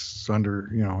McDavid is under,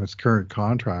 his current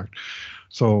contract.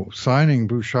 So signing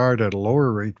Bouchard at a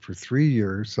lower rate for 3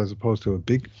 years as opposed to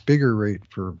a bigger rate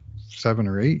for 7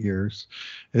 or 8 years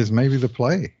is maybe the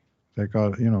play. They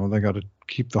got to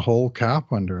keep the whole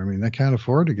cap under. They can't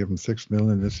afford to give him $6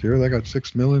 million this year. They got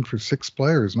 $6 million for 6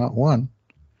 players, not one.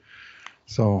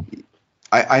 So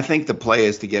I think the play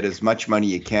is to get as much money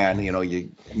you can.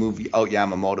 You move out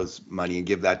Yamamoto's money and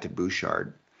give that to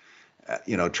Bouchard.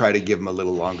 Try to give him a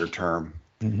little longer term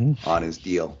on his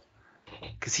deal,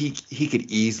 because he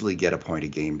could easily get a point a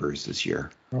game, Bruce, this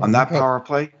year on that power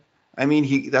play.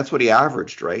 That's what he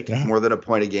averaged, right? Yeah. More than a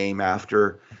point a game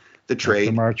after the trade.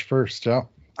 After March 1st, yeah.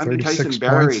 36 Tyson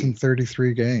Barrie, points in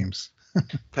 33 games.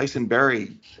 Tyson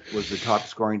Barrie was the top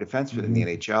scoring defenseman in the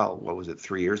NHL. What was it,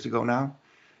 3 years ago now?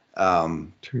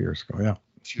 2 years ago, yeah.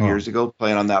 2 years ago,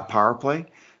 playing on that power play.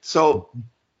 So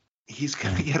he's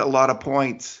going to get a lot of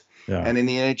points. Yeah. And in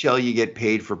the NHL, you get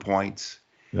paid for points.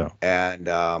 Yeah. And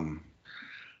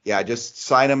just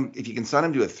sign him. If you can sign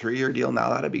him to a 3-year deal now,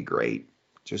 that'd be great.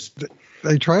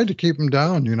 They tried to keep him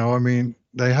down.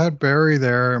 They had Barrie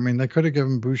there. They could have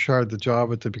given Bouchard the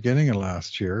job at the beginning of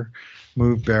last year,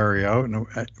 moved Barrie out, and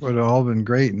it would have all been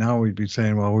great. Now we'd be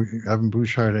saying, well, we have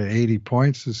Bouchard at 80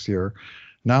 points this year.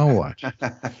 Now what? Yeah.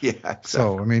 Exactly.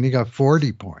 So, he got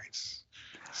 40 points.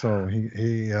 So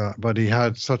but he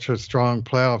had such a strong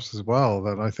playoffs as well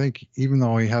that I think even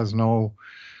though he has no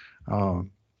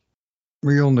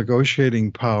real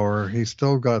negotiating power, he's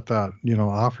still got that,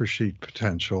 offer sheet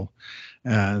potential.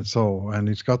 And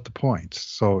he's got the points.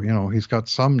 So, he's got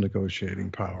some negotiating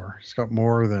power. He's got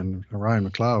more than Ryan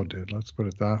McLeod did. Let's put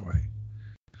it that way.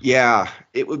 Yeah,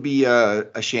 it would be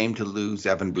a shame to lose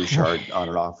Evan Bouchard on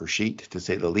an offer sheet, to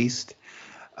say the least.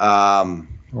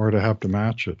 Or to have to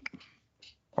match it.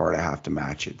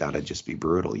 That'd just be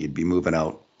brutal. You'd be moving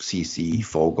out CC,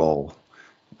 Fogle,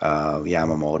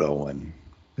 Yamamoto, and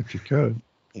if you could.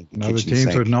 Other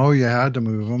teams would know you had to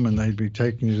move them, and they'd be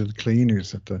taking you to the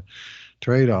cleaners at the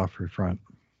trade offer front.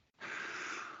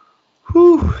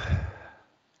 Whew.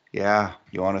 Yeah,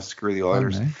 you want to screw the Fun,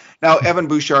 Oilers. eh? Now, Evan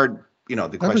Bouchard, the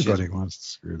question is, Everybody wants to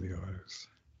screw the Oilers.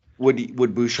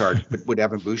 would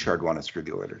Evan Bouchard want to screw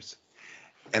the Oilers?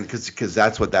 And because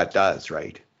that's what that does,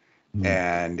 right? Mm.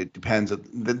 And it depends.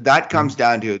 That comes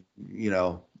down to,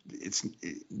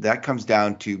 that comes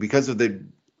down to, because of the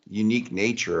unique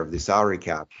nature of the salary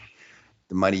cap,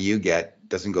 the money you get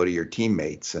doesn't go to your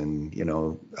teammates. And,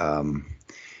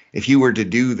 if you were to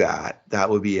do that, that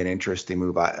would be an interesting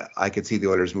move. I could see the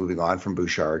Oilers moving on from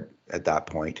Bouchard at that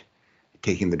point,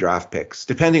 taking the draft picks,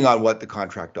 depending on what the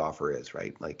contract offer is,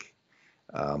 right? Like,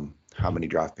 how many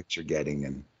draft picks you're getting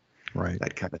and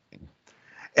that kind of thing.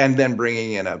 And then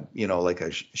bringing in like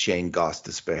a Shane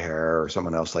Gostisbehere or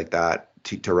someone else like that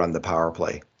to run the power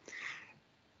play.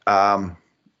 So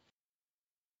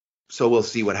we'll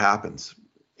see what happens.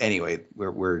 Anyway,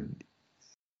 we're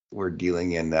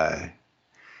dealing in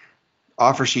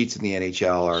offer sheets in the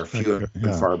NHL are few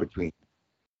and far between,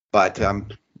 but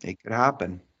it could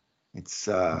happen. It's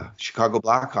Chicago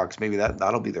Blackhawks. Maybe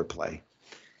that'll be their play.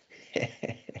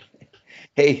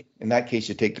 Hey, in that case,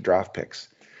 you take the draft picks.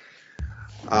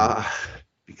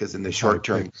 Because in the short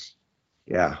term,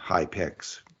 high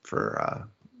picks for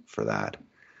that.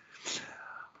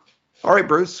 All right,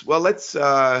 Bruce. Well, let's.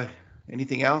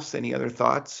 Anything else? Any other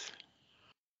thoughts?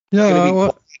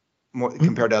 Yeah, more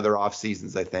compared to other off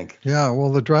seasons, I think. Yeah,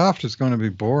 well, the draft is going to be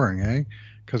boring, eh?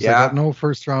 Because they got no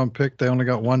first round pick. They only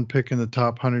got one pick in the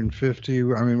top 150.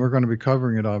 I mean, we're going to be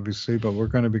covering it, obviously, but we're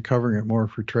going to be covering it more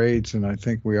for trades, and I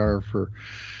think we are for,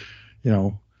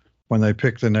 when they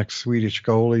pick the next Swedish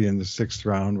goalie in the 6th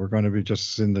round, we're going to be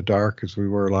just as in the dark as we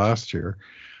were last year.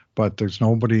 But there's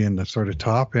nobody in the sort of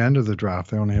top end of the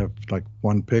draft. They only have like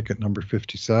one pick at number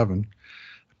 57.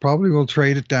 Probably will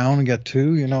trade it down and get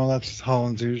 2. That's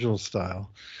Holland's usual style.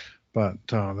 But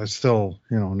there's still,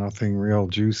 nothing real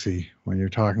juicy when you're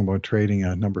talking about trading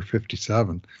at number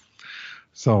 57.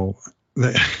 So,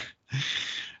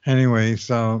 anyway,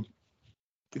 so.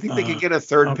 Do you think they could get a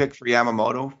 3rd pick for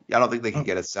Yamamoto? I don't think they could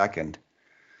get a 2nd.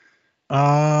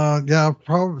 Yeah,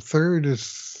 probably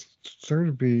 3rd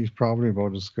would be probably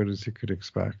about as good as you could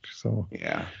expect. So.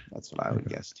 Yeah, that's what I would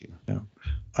guess too. Yeah,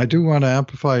 I do want to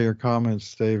amplify your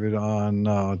comments, David,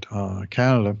 on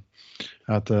Canada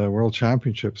at the World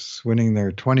Championships, winning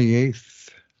their 28th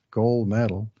gold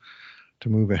medal to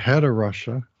move ahead of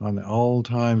Russia on the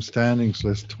all-time standings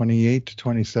list, 28 to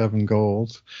 27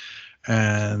 goals.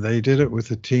 And they did it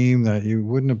with a team that you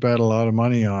wouldn't have bet a lot of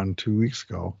money on 2 weeks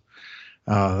ago.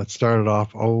 That started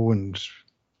off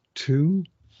 0-2.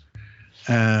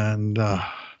 And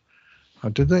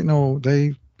did they know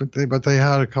But they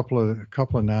had a couple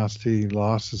of nasty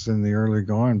losses in the early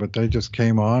going, but they just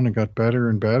came on and got better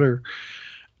and better.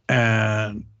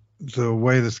 And the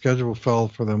way the schedule fell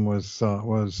for them was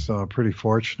pretty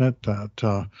fortunate.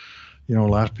 That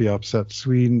Latvia upset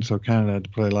Sweden, so Canada had to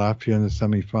play Latvia in the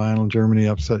semifinal. Germany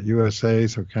upset USA,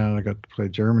 so Canada got to play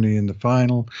Germany in the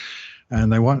final. And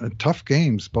they won tough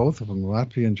games, both of them.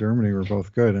 Latvia and Germany were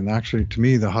both good. And actually, to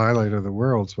me, the highlight of the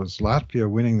Worlds was Latvia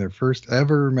winning their first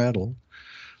ever medal.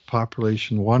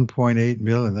 Population 1.8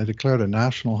 million. They declared a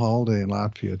national holiday in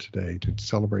Latvia today to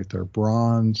celebrate their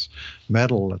bronze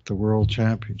medal at the World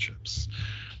Championships.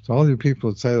 So all you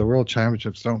people that say the World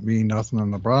Championships don't mean nothing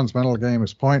and the bronze medal game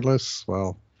is pointless,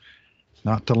 well,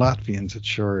 not to Latvians, it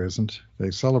sure isn't.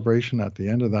 The celebration at the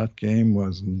end of that game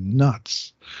was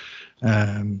nuts.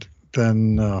 And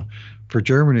then for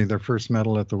Germany, their first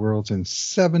medal at the Worlds in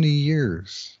 70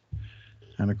 years.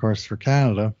 And of course for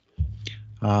Canada,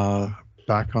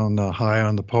 back on the high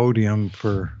on the podium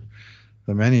for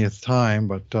the manyth time,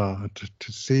 but to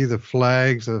see the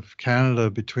flags of Canada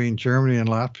between Germany and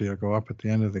Latvia go up at the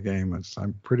end of the game is,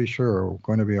 I'm pretty sure,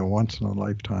 going to be a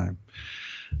once-in-a-lifetime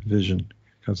vision,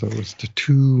 because it was the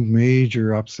 2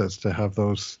 major upsets to have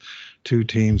those 2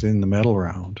 teams in the medal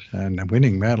round and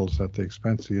winning medals at the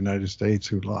expense of the United States,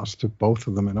 who lost to both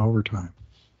of them in overtime.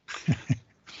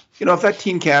 If that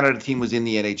Team Canada team was in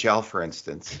the NHL, for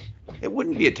instance, it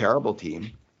wouldn't be a terrible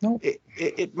team. No.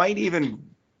 It might even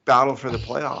battle for the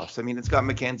playoffs. I mean, it's got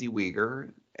Mackenzie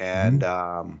Weegar and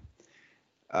Tyler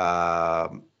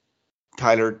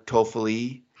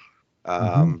Toffoli,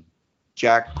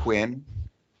 Jack Quinn,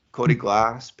 Cody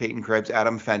Glass, Peyton Krebs,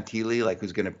 Adam Fantilli,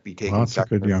 who's going to be taking Lots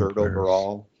 2nd or 3rd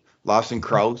overall. Lawson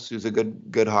Krause, who's a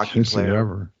good hockey player.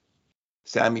 Ever.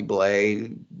 Sammy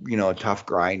Blais, a tough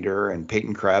grinder, and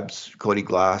Peyton Krebs, Cody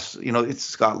Glass, it's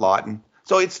Scott Lawton.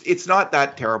 So it's not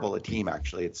that terrible a team,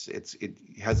 actually. It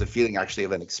has a feeling actually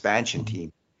of an expansion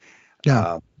team.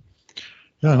 Yeah.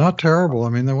 Yeah, not terrible. I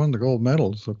mean, they won the gold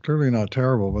medal, so clearly not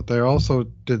terrible. But they also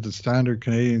did the standard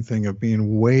Canadian thing of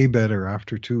being way better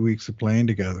after 2 weeks of playing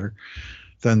together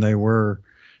than they were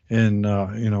in,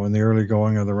 in the early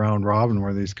going of the round robin,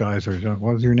 where these guys are.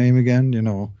 What was your name again?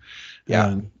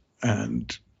 Yeah.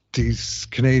 And these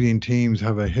Canadian teams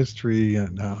have a history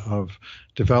of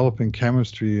developing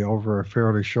chemistry over a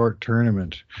fairly short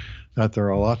tournament. That they're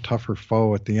a lot tougher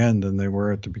foe at the end than they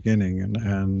were at the beginning,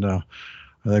 and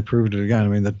they proved it again. I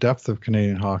mean, the depth of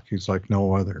Canadian hockey is like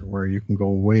no other, where you can go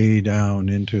way down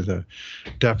into the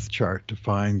depth chart to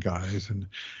find guys. And,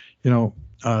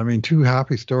 I mean, two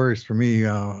happy stories for me,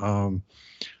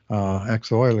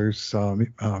 ex-Oilers,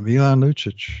 Milan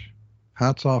Lucic.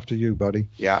 Hats off to you, buddy.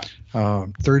 Yeah.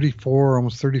 34,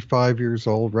 almost 35 years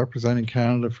old, representing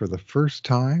Canada for the first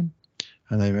time.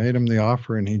 And they made him the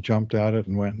offer, and he jumped at it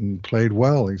and went and played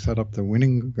well. He set up the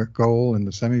winning goal in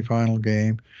the semifinal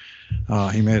game.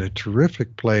 He made a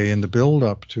terrific play in the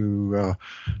build-up to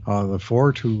the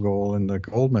 4-2 goal in the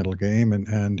gold medal game,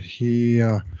 and he,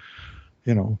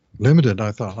 limited.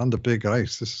 I thought on the big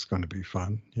ice, this is going to be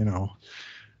fun,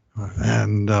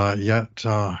 and yet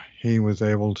he was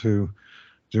able to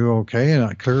do okay,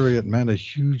 and clearly it meant a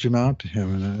huge amount to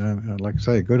him. And like I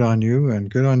say, good on you, and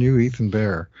good on you, Ethan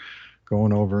Bear,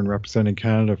 going over and representing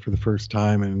Canada for the first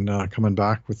time and coming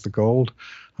back with the gold.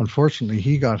 Unfortunately,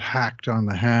 he got hacked on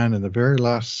the hand in the very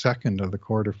last second of the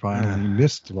quarterfinal. He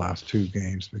missed the last two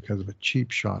games because of a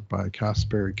cheap shot by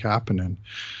Kasperi Kapanen,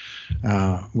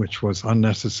 which was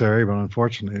unnecessary, but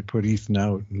unfortunately it put Ethan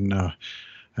out,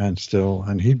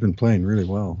 and he'd been playing really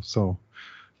well. So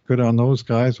good on those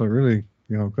guys, but really,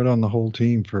 good on the whole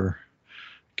team for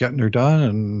getting her done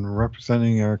and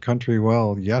representing our country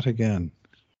well yet again.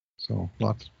 So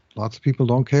lots of people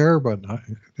don't care, but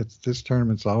this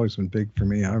tournament's always been big for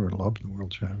me. I would love the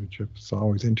World Championship. It's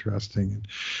always interesting, and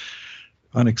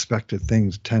unexpected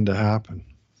things tend to happen.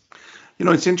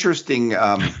 It's interesting.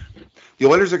 The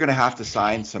Oilers are going to have to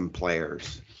sign some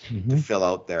players to fill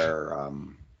out their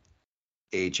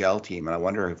AHL team, and I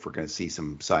wonder if we're going to see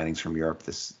some signings from Europe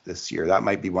this year. That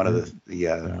might be one of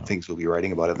the things we'll be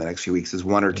writing about in the next few weeks, is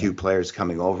one or two players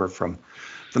coming over from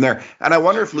there. And I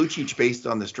wonder if Lucic, based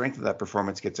on the strength of that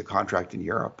performance, gets a contract in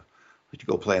Europe to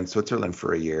go play in Switzerland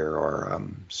for a year, or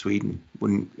Sweden.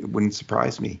 It wouldn't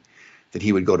surprise me that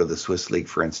he would go to the Swiss league,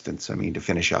 for instance. I mean, to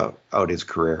finish out his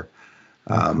career.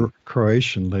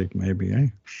 Croatian league, maybe, eh?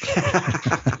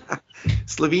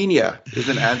 Slovenia.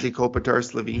 Isn't Anze Kopitar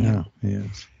Slovenia? Yeah, he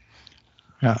is.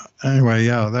 Yeah. Anyway,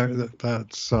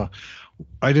 that's.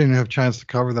 I didn't have a chance to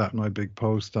cover that in my big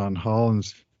post on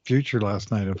Holland's future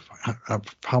last night, of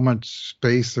how much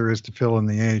space there is to fill in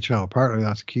the AHL. Partly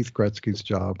that's Keith Gretzky's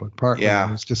job, but partly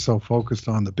he's just so focused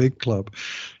on the big club.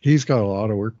 He's got a lot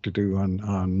of work to do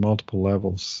on multiple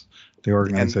levels. The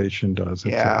organization does.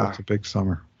 It's a big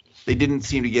summer. They didn't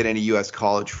seem to get any U.S.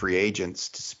 college free agents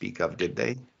to speak of, did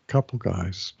they? Couple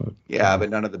guys, but but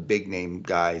none of the big name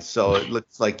guys. So it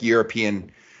looks like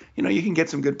European. You can get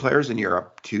some good players in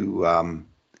Europe to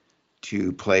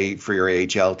play for your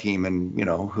AHL team, and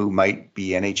who might be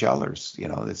NHLers.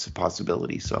 It's a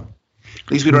possibility. So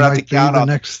at least we don't have to count on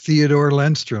the next Theodore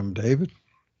Lundstrom, David.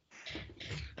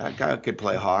 That guy could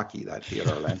play hockey. That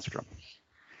Theodore Lundstrom.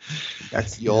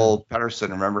 That's the old Pettersson.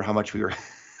 Remember how much we were.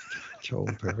 Joel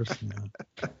Pettersson.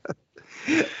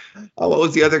 Yeah. Oh, what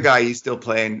was the other guy? He's still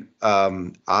playing.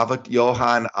 Johan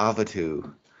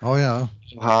Avatu. Oh yeah.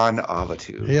 Johan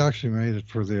Avatu. He actually made it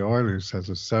for the Oilers as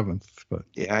a seventh, but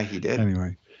yeah, he did.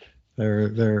 Anyway, they're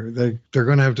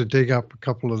going to have to dig up a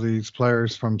couple of these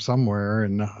players from somewhere,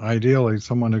 and ideally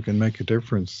someone who can make a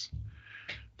difference.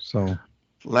 So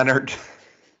Leonard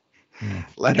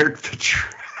Petrell.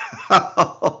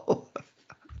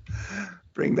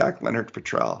 Bring back Leonard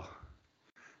Petrell,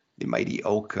 the mighty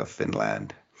oak of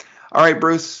Finland. All right,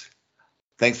 Bruce.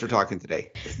 Thanks for talking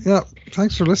today. Yeah,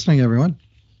 thanks for listening, everyone.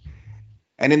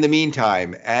 And in the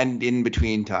meantime, and in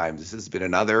between times, this has been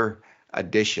another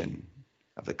edition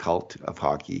of the Cult of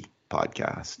Hockey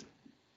podcast.